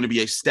think there's going to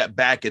be a step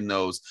back in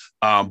those.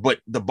 But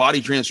the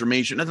body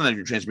transformation, that's not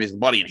even transformation,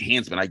 body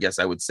enhancement, I guess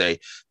I would say,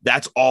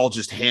 that's all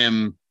just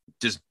him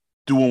just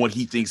doing what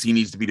he thinks he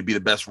needs to be the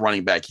best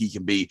running back he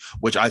can be,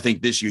 which I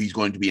think this year he's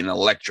going to be an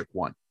electric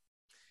one.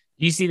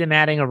 Do you see them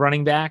adding a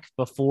running back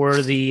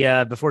before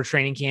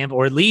training camp,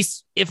 or at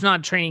least if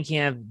not training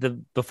camp,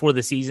 before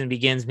the season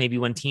begins, maybe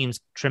when teams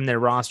trim their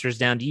rosters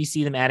down? Do you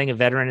see them adding a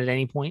veteran at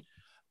any point?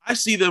 I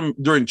see them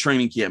during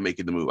training camp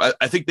making the move.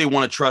 I think they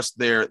want to trust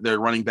their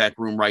running back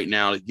room right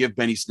now to give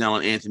Benny Snell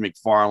and Anthony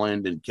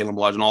McFarland and Kalen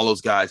Ballage and all those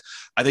guys.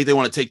 I think they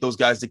want to take those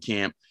guys to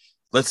camp.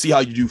 Let's see how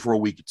you do for a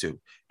week or two.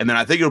 And then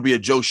I think it'll be a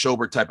Joe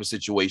Schobert type of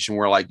situation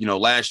where, like,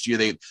 last year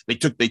they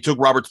took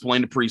Robert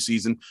Spillane to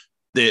preseason.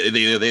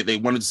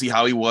 They wanted to see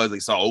how he was. They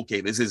saw,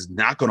 okay, this is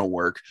not going to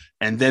work.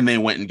 And then they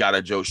went and got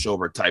a Joe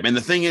Schobert type. And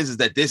the thing is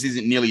that this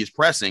isn't nearly as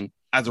pressing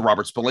as a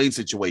Robert Spillane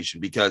situation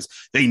because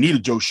they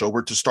needed Joe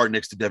Schobert to start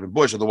next to Devin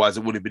Bush. Otherwise,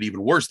 it would have been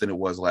even worse than it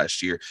was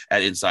last year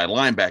at inside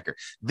linebacker.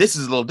 This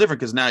is a little different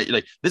because now,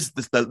 like, this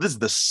is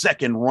the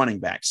second running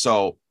back.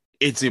 So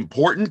it's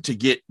important to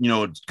get,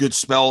 good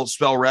spell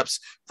reps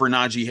for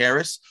Najee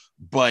Harris,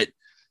 but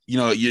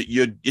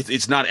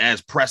it's not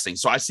as pressing.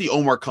 So I see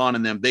Omar Khan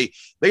and them. They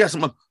got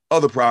some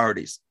other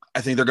priorities. I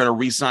think they're going to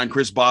re-sign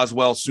Chris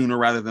Boswell sooner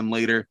rather than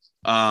later.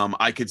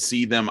 I could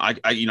see them. I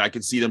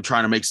could see them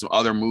trying to make some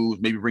other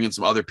moves, maybe bring in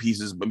some other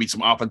pieces, maybe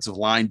some offensive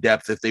line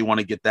depth if they want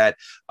to get that.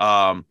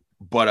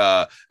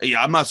 But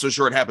I'm not so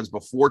sure it happens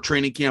before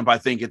training camp. I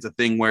think it's a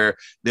thing where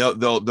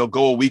they'll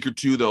go a week or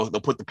two. They'll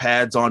put the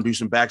pads on, do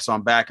some backs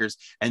on backers,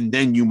 and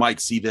then you might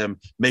see them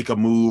make a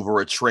move or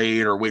a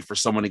trade or wait for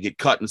someone to get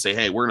cut and say,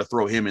 hey, we're going to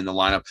throw him in the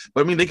lineup.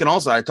 But I mean, they can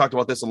also, I talked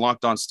about this in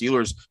Locked On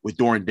Steelers with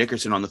Doran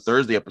Dickerson on the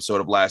Thursday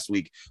episode of last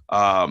week.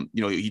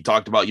 He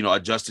talked about, a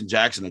Justin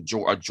Jackson, a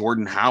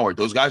Jordan Howard.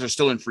 Those guys are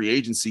still in free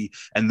agency.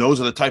 And those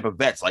are the type of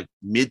vets like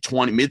mid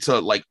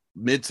to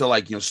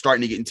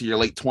starting to get into your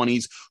late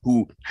 20s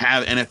who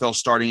have NFL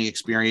starting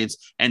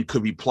experience and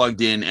could be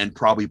plugged in and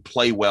probably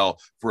play well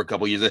for a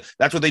couple of years.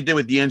 That's what they did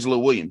with D'Angelo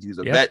Williams. He was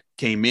a vet,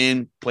 came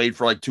in, played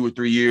for like 2 or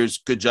 3 years.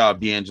 Good job,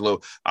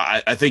 D'Angelo.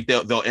 I think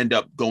they'll end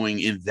up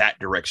going in that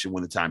direction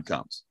when the time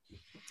comes.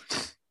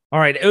 All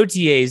right,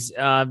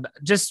 OTAs.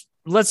 Just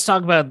let's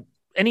talk about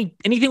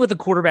anything with the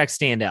quarterback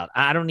standout.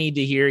 I don't need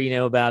to hear,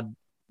 about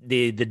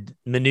the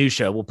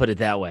minutia, we'll put it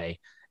that way.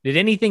 Did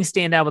anything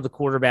stand out with the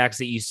quarterbacks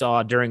that you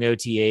saw during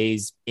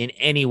OTAs in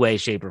any way,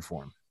 shape, or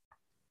form?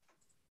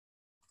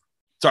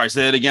 Sorry,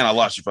 say it again. I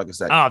lost you for like a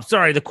second. Oh, I'm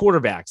sorry. The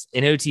quarterbacks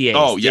in OTAs.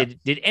 Oh, yeah.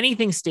 Did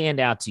anything stand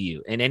out to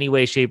you in any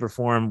way, shape, or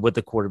form with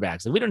the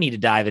quarterbacks? And we don't need to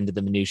dive into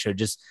the minutia.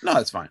 Just no,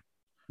 that's fine.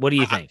 What do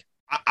you think?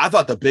 I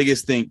thought the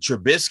biggest thing,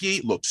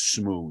 Trubisky looked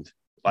smooth.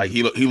 Like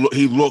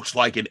he looks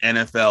like an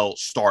NFL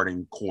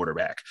starting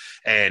quarterback.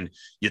 And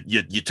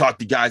you talk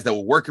to guys that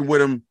were working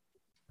with him.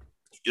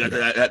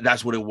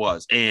 That's what it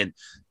was. And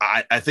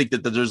I think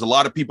that there's a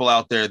lot of people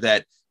out there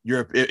that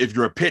if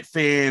you're a Pitt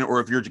fan or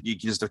if you're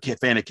just a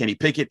fan of Kenny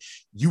Pickett,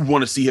 you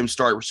want to see him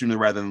start sooner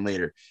rather than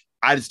later.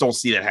 I just don't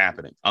see that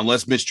happening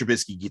unless Mitch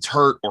Trubisky gets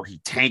hurt or he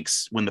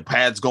tanks when the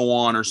pads go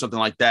on or something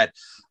like that.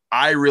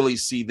 I really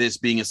see this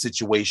being a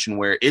situation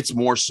where it's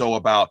more so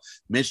about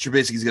Mitch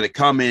Trubisky is going to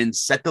come in,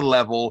 set the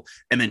level,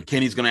 and then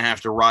Kenny's going to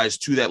have to rise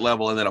to that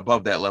level and then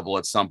above that level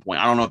at some point.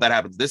 I don't know if that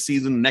happens this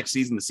season, next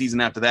season, the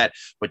season after that,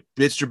 but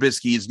Mitch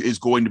Trubisky is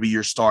going to be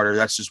your starter.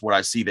 That's just what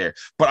I see there.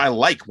 But I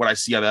like what I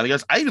see out of that.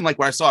 Guys, I even like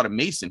what I saw out of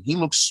Mason. He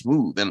looks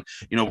smooth. And,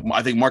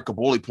 I think Mark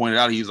Caboli pointed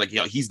out, he was like,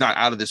 he's not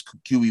out of this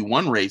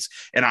QB1 race.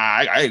 And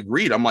I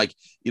agreed. I'm like,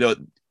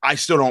 I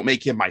still don't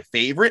make him my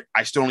favorite.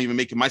 I still don't even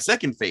make him my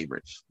second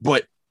favorite.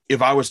 But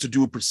if I was to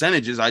do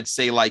percentages, I'd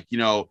say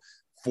 45%,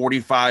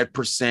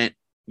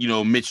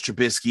 Mitch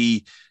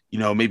Trubisky,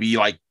 maybe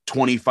like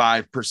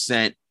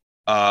 25%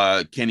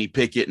 Kenny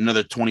Pickett,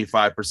 another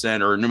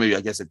 25%, or maybe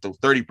I guess like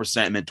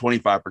 30% and then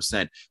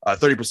 25%,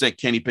 30%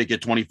 Kenny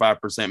Pickett,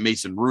 25%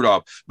 Mason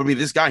Rudolph. But I mean,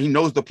 this guy, he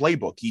knows the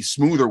playbook. He's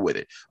smoother with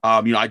it.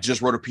 I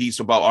just wrote a piece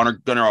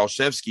about Gunnar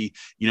Olszewski,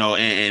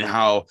 and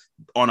how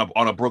on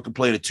a broken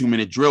play, a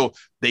 2-minute drill,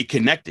 they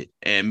connected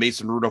and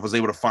Mason Rudolph was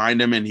able to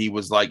find him. And he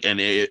was like, and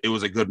it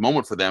was a good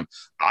moment for them.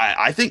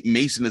 I think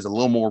Mason is a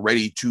little more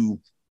ready to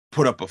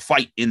put up a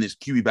fight in this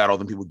QB battle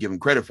than people give him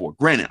credit for.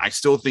 Granted, I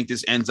still think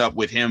this ends up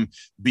with him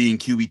being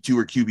QB2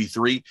 or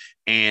QB3,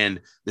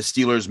 and the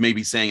Steelers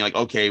maybe saying like,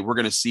 okay, we're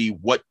going to see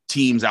what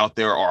teams out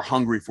there are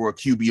hungry for a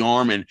QB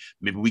arm, and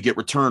maybe we get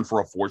returned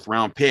for a 4th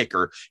round pick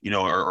or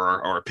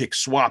a pick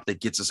swap that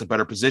gets us a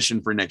better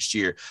position for next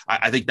year.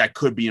 I think that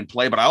could be in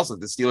play, but I also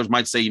think the Steelers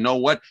might say, you know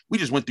what, we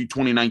just went through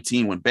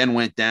 2019 when Ben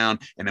went down,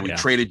 and then we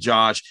traded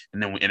Josh,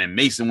 and then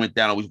Mason went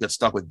down, and we got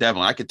stuck with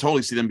Devlin. I could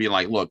totally see them being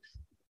like, look,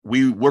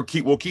 we'll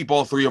keep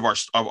all three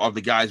of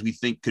the guys we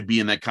think could be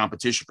in that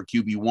competition for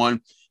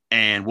QB1,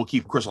 and we'll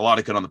keep Chris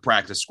Oladipo on the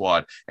practice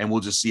squad, and we'll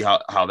just see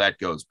how that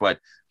goes. But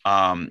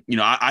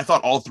I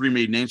thought all three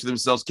made names for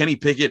themselves. Kenny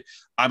Pickett,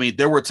 I mean,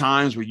 there were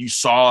times where you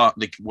saw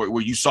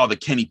the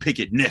Kenny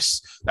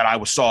Pickett-ness that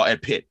I saw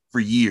at Pitt for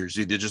years.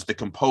 Just the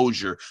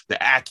composure,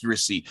 the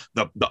accuracy,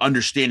 the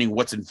understanding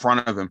what's in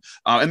front of him.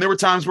 And there were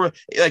times where,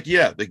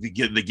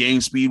 the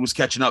game speed was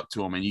catching up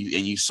to him, and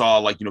you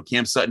saw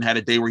Cam Sutton had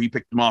a day where he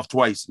picked him off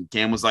twice, and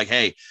Cam was like,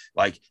 "Hey,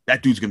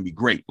 that dude's gonna be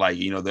great.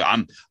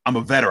 I'm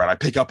a veteran. I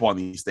pick up on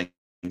these things.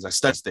 I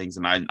study things,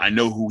 and I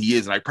know who he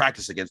is, and I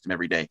practice against him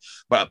every day."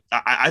 But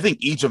I think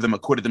each of them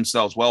acquitted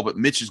themselves well, but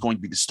Mitch is going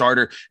to be the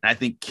starter. And I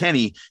think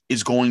Kenny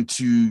is going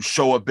to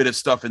show a bit of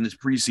stuff in this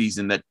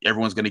preseason that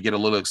everyone's going to get a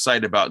little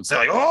excited about and say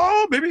like,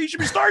 oh, maybe he should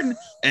be starting.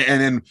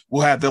 and then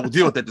we'll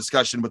deal with that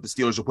discussion, but the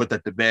Steelers will put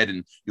that to bed,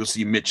 and you'll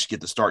see Mitch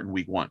get the start in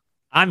week 1.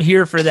 I'm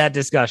here for that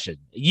discussion.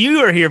 You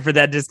are here for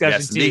that discussion,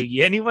 yes, too.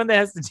 Indeed. Anyone that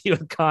has to deal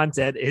with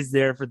content is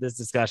there for this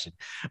discussion.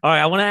 All right,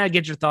 I want to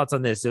get your thoughts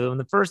on this. So in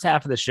the first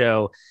half of the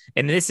show,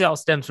 and this all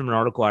stems from an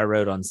article I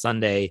wrote on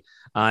Sunday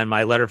in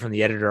my letter from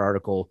the editor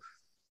article,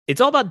 it's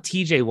all about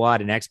TJ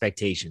Watt and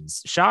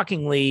expectations.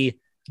 Shockingly,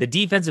 the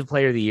defensive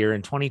player of the year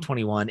in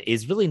 2021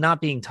 is really not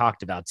being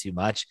talked about too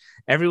much.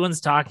 Everyone's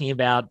talking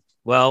about,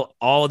 well,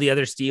 all the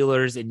other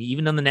Steelers, and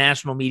even on the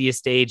national media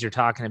stage, are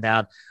talking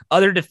about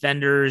other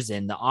defenders,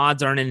 and the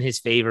odds aren't in his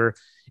favor.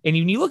 And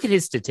when you look at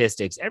his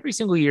statistics, every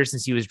single year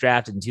since he was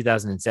drafted in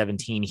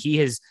 2017, he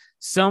has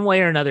some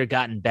way or another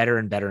gotten better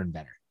and better and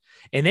better.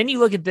 And then you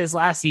look at this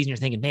last season, you're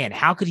thinking, man,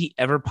 how could he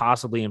ever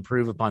possibly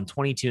improve upon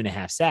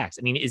 22.5 sacks?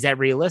 I mean, is that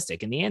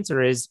realistic? And the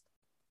answer is,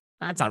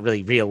 that's not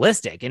really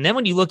realistic. And then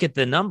when you look at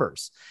the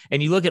numbers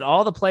and you look at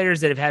all the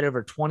players that have had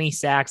over 20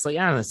 sacks,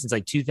 since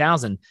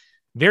 2000,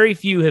 very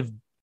few have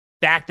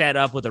backed that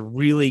up with a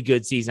really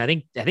good season.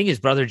 I think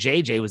his brother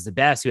JJ was the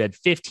best, who had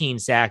 15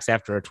 sacks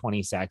after a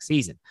 20-sack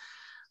season.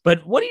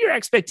 But what are your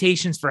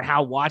expectations for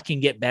how Watt can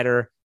get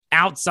better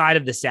outside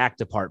of the sack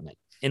department?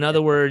 In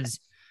other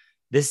words,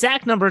 the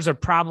sack numbers are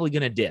probably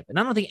going to dip, and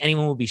I don't think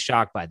anyone will be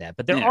shocked by that.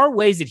 But there are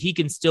ways that he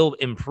can still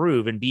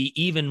improve and be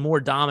even more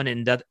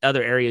dominant in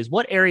other areas.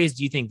 What areas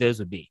do you think those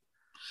would be?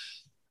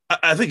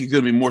 I think it's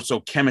going to be more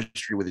so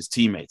chemistry with his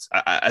teammates.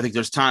 I think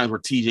there's times where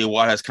TJ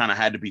Watt has kind of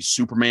had to be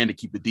Superman to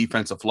keep the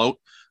defense afloat.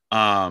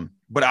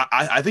 But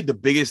I think the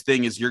biggest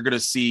thing is you're going to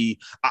see.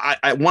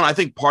 I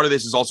think part of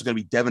this is also going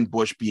to be Devin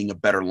Bush being a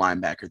better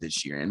linebacker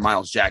this year, and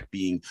Miles Jack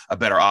being a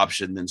better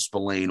option than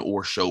Spillane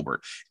or Schobert.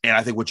 And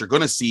I think what you're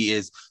going to see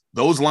is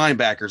those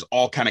linebackers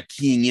all kind of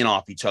keying in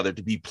off each other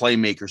to be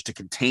playmakers, to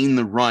contain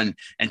the run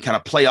and kind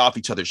of play off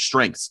each other's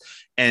strengths.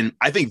 And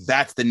I think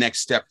that's the next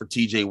step for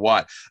TJ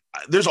Watt.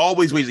 There's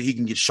always ways that he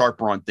can get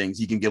sharper on things.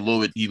 He can get a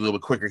little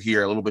bit quicker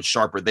here, a little bit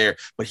sharper there,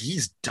 but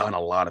he's done a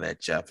lot of that,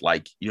 Jeff.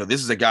 Like,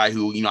 this is a guy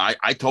who,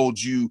 I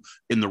told you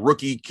in the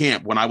rookie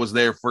camp when I was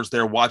first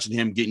there watching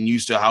him, getting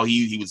used to how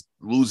he was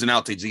losing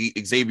out to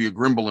Xavier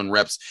Grimble in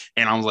reps.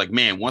 And I was like,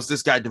 man, once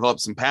this guy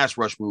develops some pass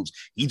rush moves,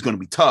 he's going to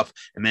be tough.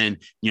 And then,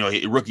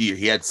 rookie year,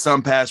 he had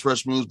some pass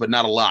rush moves, but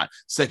not a lot.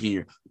 Second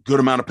year, good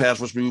amount of pass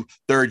rush move.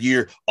 Third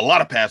year, a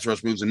lot of pass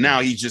rush moves. And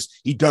now he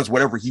does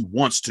whatever he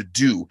wants to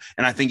do.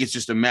 And I think it's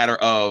just a matter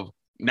of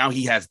now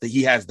he has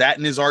that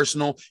in his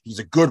arsenal. He's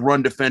a good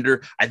run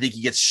defender. I think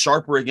he gets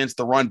sharper against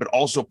the run, but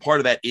also part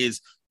of that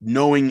is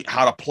knowing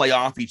how to play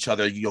off each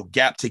other,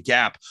 gap to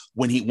gap.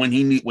 When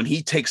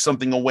he takes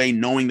something away,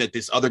 knowing that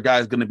this other guy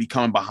is going to be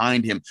coming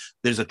behind him,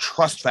 there's a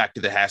trust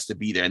factor that has to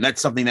be there. And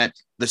that's something that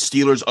the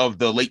Steelers of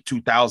the late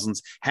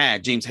 2000s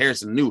had. James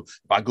Harrison knew,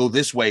 if I go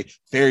this way,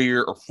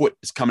 Ferrier or Foote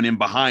is coming in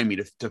behind me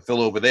to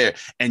fill over there.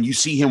 And you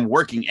see him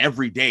working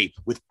every day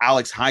with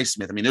Alex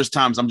Highsmith. I mean, there's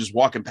times I'm just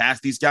walking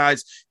past these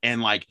guys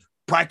and like,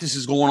 practice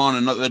is going on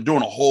and they're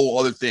doing a whole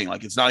other thing.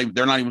 Like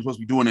they're not even supposed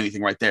to be doing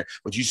anything right there,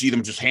 but you see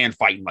them just hand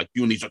fighting, like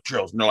doing these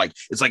drills. And they're like,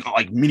 it's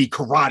like mini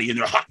karate and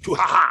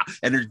they're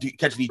and they're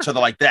catching each other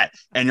like that.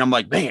 And I'm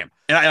like, man.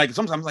 And I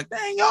sometimes like,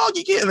 dang, y'all,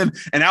 you can't.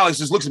 And Alex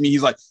just looks at me.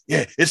 He's like,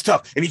 yeah, it's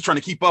tough. And he's trying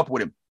to keep up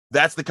with him.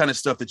 That's the kind of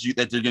stuff that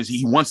they're going to see.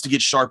 He wants to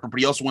get sharper, but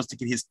he also wants to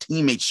get his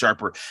teammates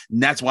sharper. And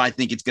that's why I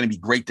think it's going to be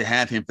great to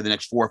have him for the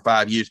next 4 or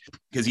 5 years,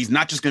 because he's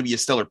not just going to be a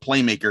stellar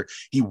playmaker.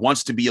 He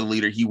wants to be a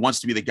leader. He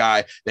wants to be the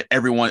guy that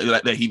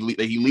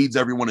he leads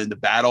everyone into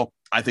battle.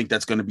 I think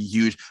that's going to be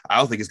huge. I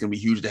also think it's going to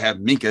be huge to have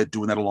Minkah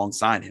doing that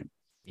alongside him.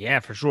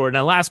 Yeah, for sure.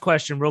 Now, last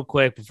question real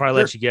quick before I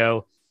let you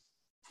go.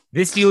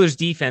 This Steelers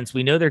defense,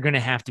 we know they're going to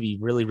have to be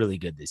really, really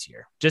good this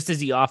year, just as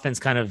the offense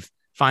kind of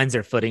finds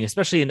their footing,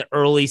 especially in the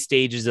early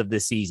stages of the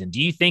season.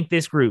 Do you think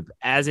this group,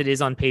 as it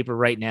is on paper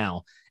right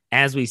now,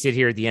 as we sit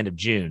here at the end of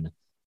June,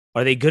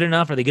 are they good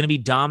enough? Are they going to be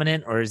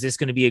dominant? Or is this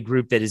going to be a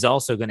group that is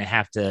also going to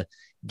have to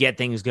get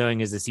things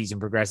going as the season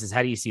progresses?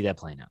 How do you see that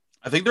playing out?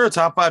 I think they're a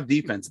top 5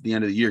 defense at the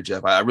end of the year,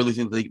 Jeff. I really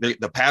think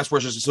the pass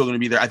rushers are still going to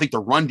be there. I think the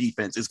run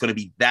defense is going to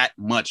be that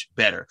much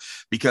better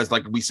because,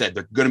 like we said,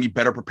 they're going to be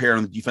better prepared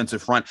on the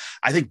defensive front.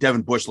 I think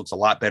Devin Bush looks a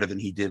lot better than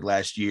he did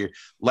last year.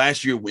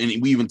 Last year,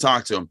 when we even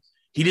talked to him,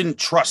 he didn't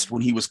trust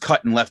when he was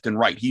cutting left and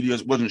right. He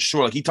just wasn't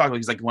sure. Like he talked,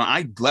 he's like, when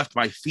I left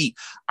my feet,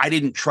 I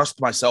didn't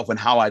trust myself and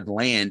how I'd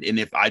land and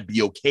if I'd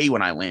be okay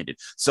when I landed.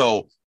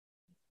 So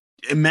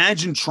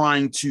imagine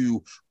trying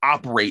to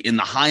operate in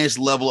the highest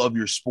level of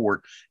your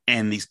sport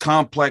and these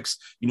complex,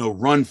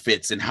 run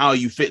fits and how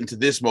you fit into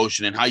this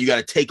motion and how you got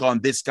to take on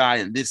this guy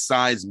and this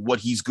size and what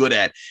he's good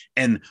at.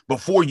 And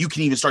before you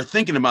can even start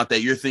thinking about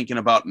that, you're thinking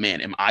about, man,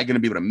 am I going to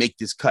be able to make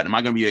this cut? Am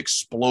I going to be able to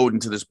explode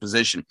into this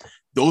position?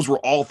 Those were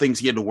all things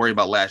he had to worry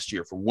about last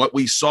year. From what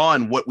we saw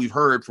and what we've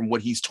heard from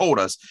what he's told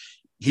us,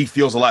 he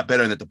feels a lot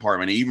better in that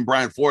department. And even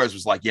Brian Flores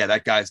was like, yeah,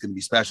 that guy's going to be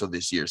special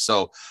this year.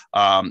 So,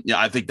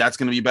 I think that's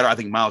going to be better. I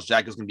think Miles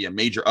Jack is going to be a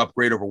major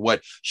upgrade over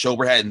what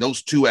Schobert had. And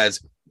those two as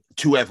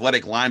two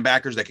athletic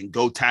linebackers that can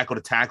go tackle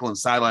to tackle and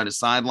sideline to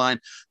sideline,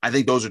 I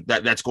think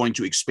that's going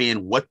to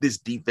expand what this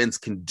defense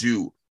can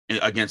do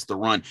against the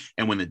run.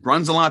 And when it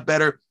runs a lot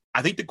better,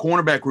 I think the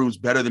cornerback room is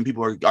better than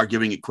people are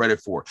giving it credit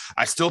for.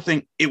 I still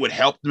think it would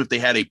help them if they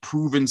had a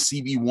proven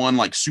CB1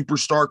 like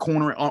superstar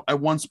corner at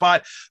one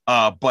spot.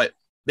 But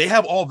they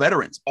have all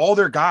veterans. All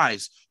their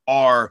guys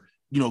are,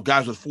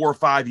 guys with 4 or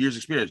 5 years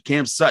experience.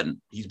 Cam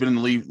Sutton, he's been in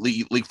the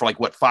league for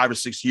 5 or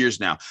 6 years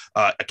now.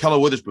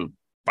 Ahkello Witherspoon,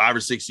 5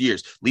 or 6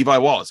 years. Levi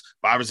Wallace,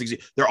 5 or 6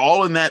 years. They're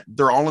all in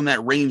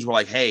that range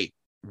where hey,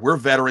 we're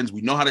veterans.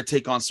 We know how to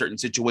take on certain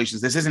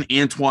situations. This isn't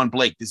Antoine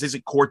Blake. This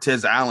isn't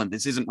Cortez Allen.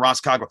 This isn't Ross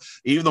Cockrell.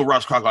 Even though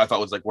Ross Cockrell I thought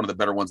was one of the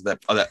better ones of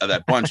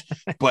that bunch.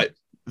 But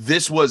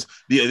this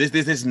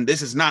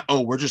is not,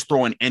 we're just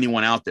throwing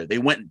anyone out there. They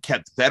went and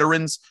kept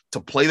veterans to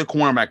play the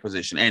cornerback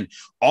position. And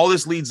all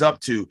this leads up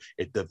to,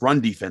 if the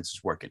run defense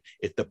is working,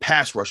 if the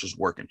pass rush is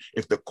working,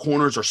 if the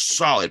corners are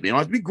solid, they don't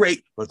have to be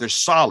great, but if they're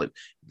solid,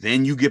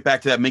 then you get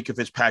back to that Minkah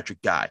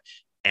Fitzpatrick guy.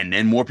 And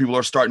then more people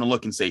are starting to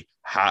look and say,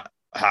 how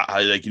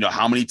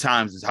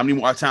many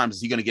more times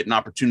is he going to get an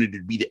opportunity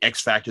to be the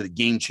X factor, the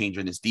game changer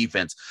in this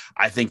defense?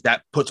 I think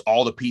that puts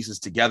all the pieces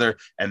together,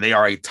 and they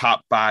are a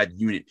top 5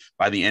 unit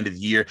by the end of the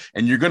year.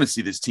 And you're going to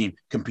see this team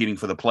competing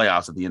for the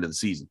playoffs at the end of the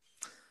season.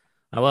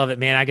 I love it,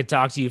 man. I could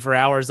talk to you for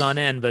hours on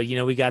end, but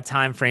we got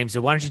time frames.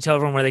 So why don't you tell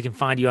everyone where they can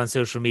find you on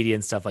social media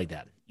and stuff like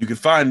that? You can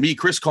find me,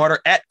 Chris Carter,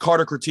 at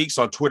Carter Critiques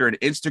on Twitter and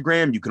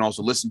Instagram. You can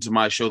also listen to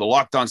my show, the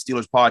Locked On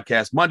Steelers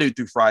podcast, Monday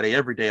through Friday,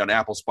 every day on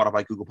Apple,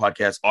 Spotify, Google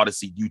Podcasts,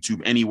 Odyssey,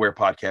 YouTube, anywhere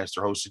podcasts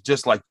are hosted.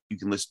 Just like you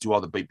can listen to all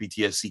the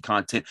BTSC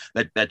content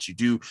that you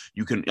do.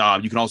 You can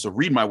also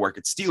read my work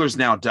at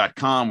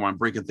SteelersNow.com, where I'm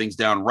breaking things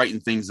down, writing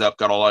things up,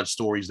 got a lot of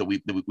stories that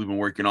we've been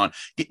working on,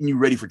 getting you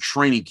ready for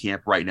training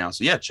camp right now.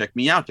 So yeah, check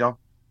me out, y'all.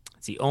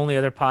 It's the only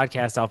other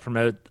podcast I'll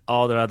promote.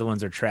 All the other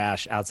ones are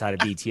trash outside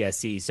of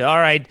BTSC. So, all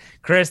right,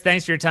 Chris,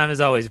 thanks for your time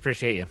as always.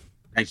 Appreciate you.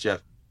 Thanks,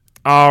 Jeff.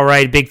 All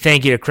right, big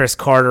thank you to Chris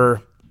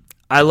Carter.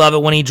 I love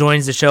it when he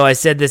joins the show. I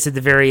said this at the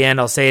very end.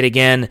 I'll say it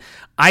again.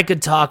 I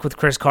could talk with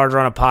Chris Carter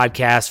on a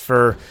podcast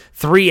for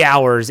 3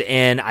 hours,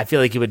 and I feel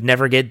like it would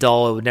never get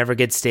dull. It would never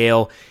get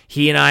stale.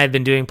 He and I have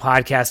been doing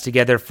podcasts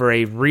together for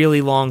a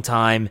really long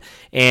time,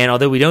 and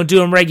although we don't do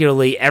them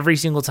regularly, every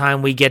single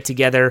time we get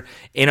together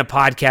in a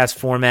podcast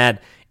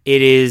format,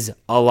 it is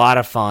a lot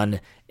of fun,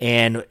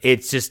 and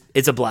it's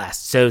a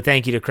blast. So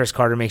thank you to Chris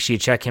Carter. Make sure you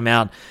check him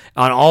out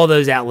on all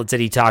those outlets that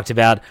he talked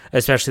about,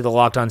 especially the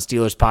Locked On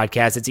Steelers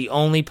podcast. It's the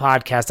only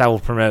podcast I will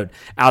promote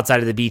outside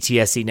of the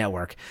BTSC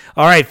network.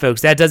 All right,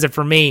 folks, that does it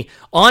for me.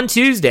 On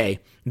Tuesday,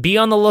 be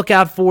on the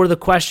lookout for the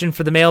question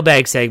for the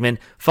mailbag segment.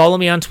 Follow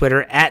me on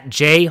Twitter at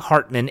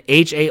jhartman,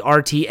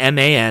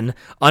 HARTMAN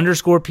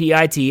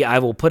 _PIT. I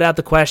will put out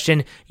the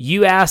question.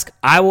 You ask,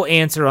 I will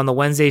answer on the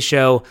Wednesday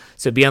show,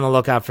 so be on the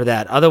lookout for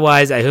that.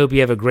 Otherwise, I hope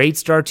you have a great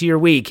start to your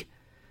week,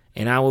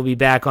 and I will be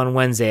back on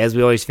Wednesday as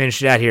we always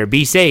finish it out here.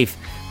 Be safe,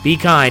 be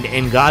kind,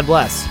 and God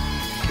bless.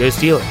 Go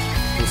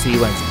Steelers. We'll see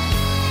you Wednesday.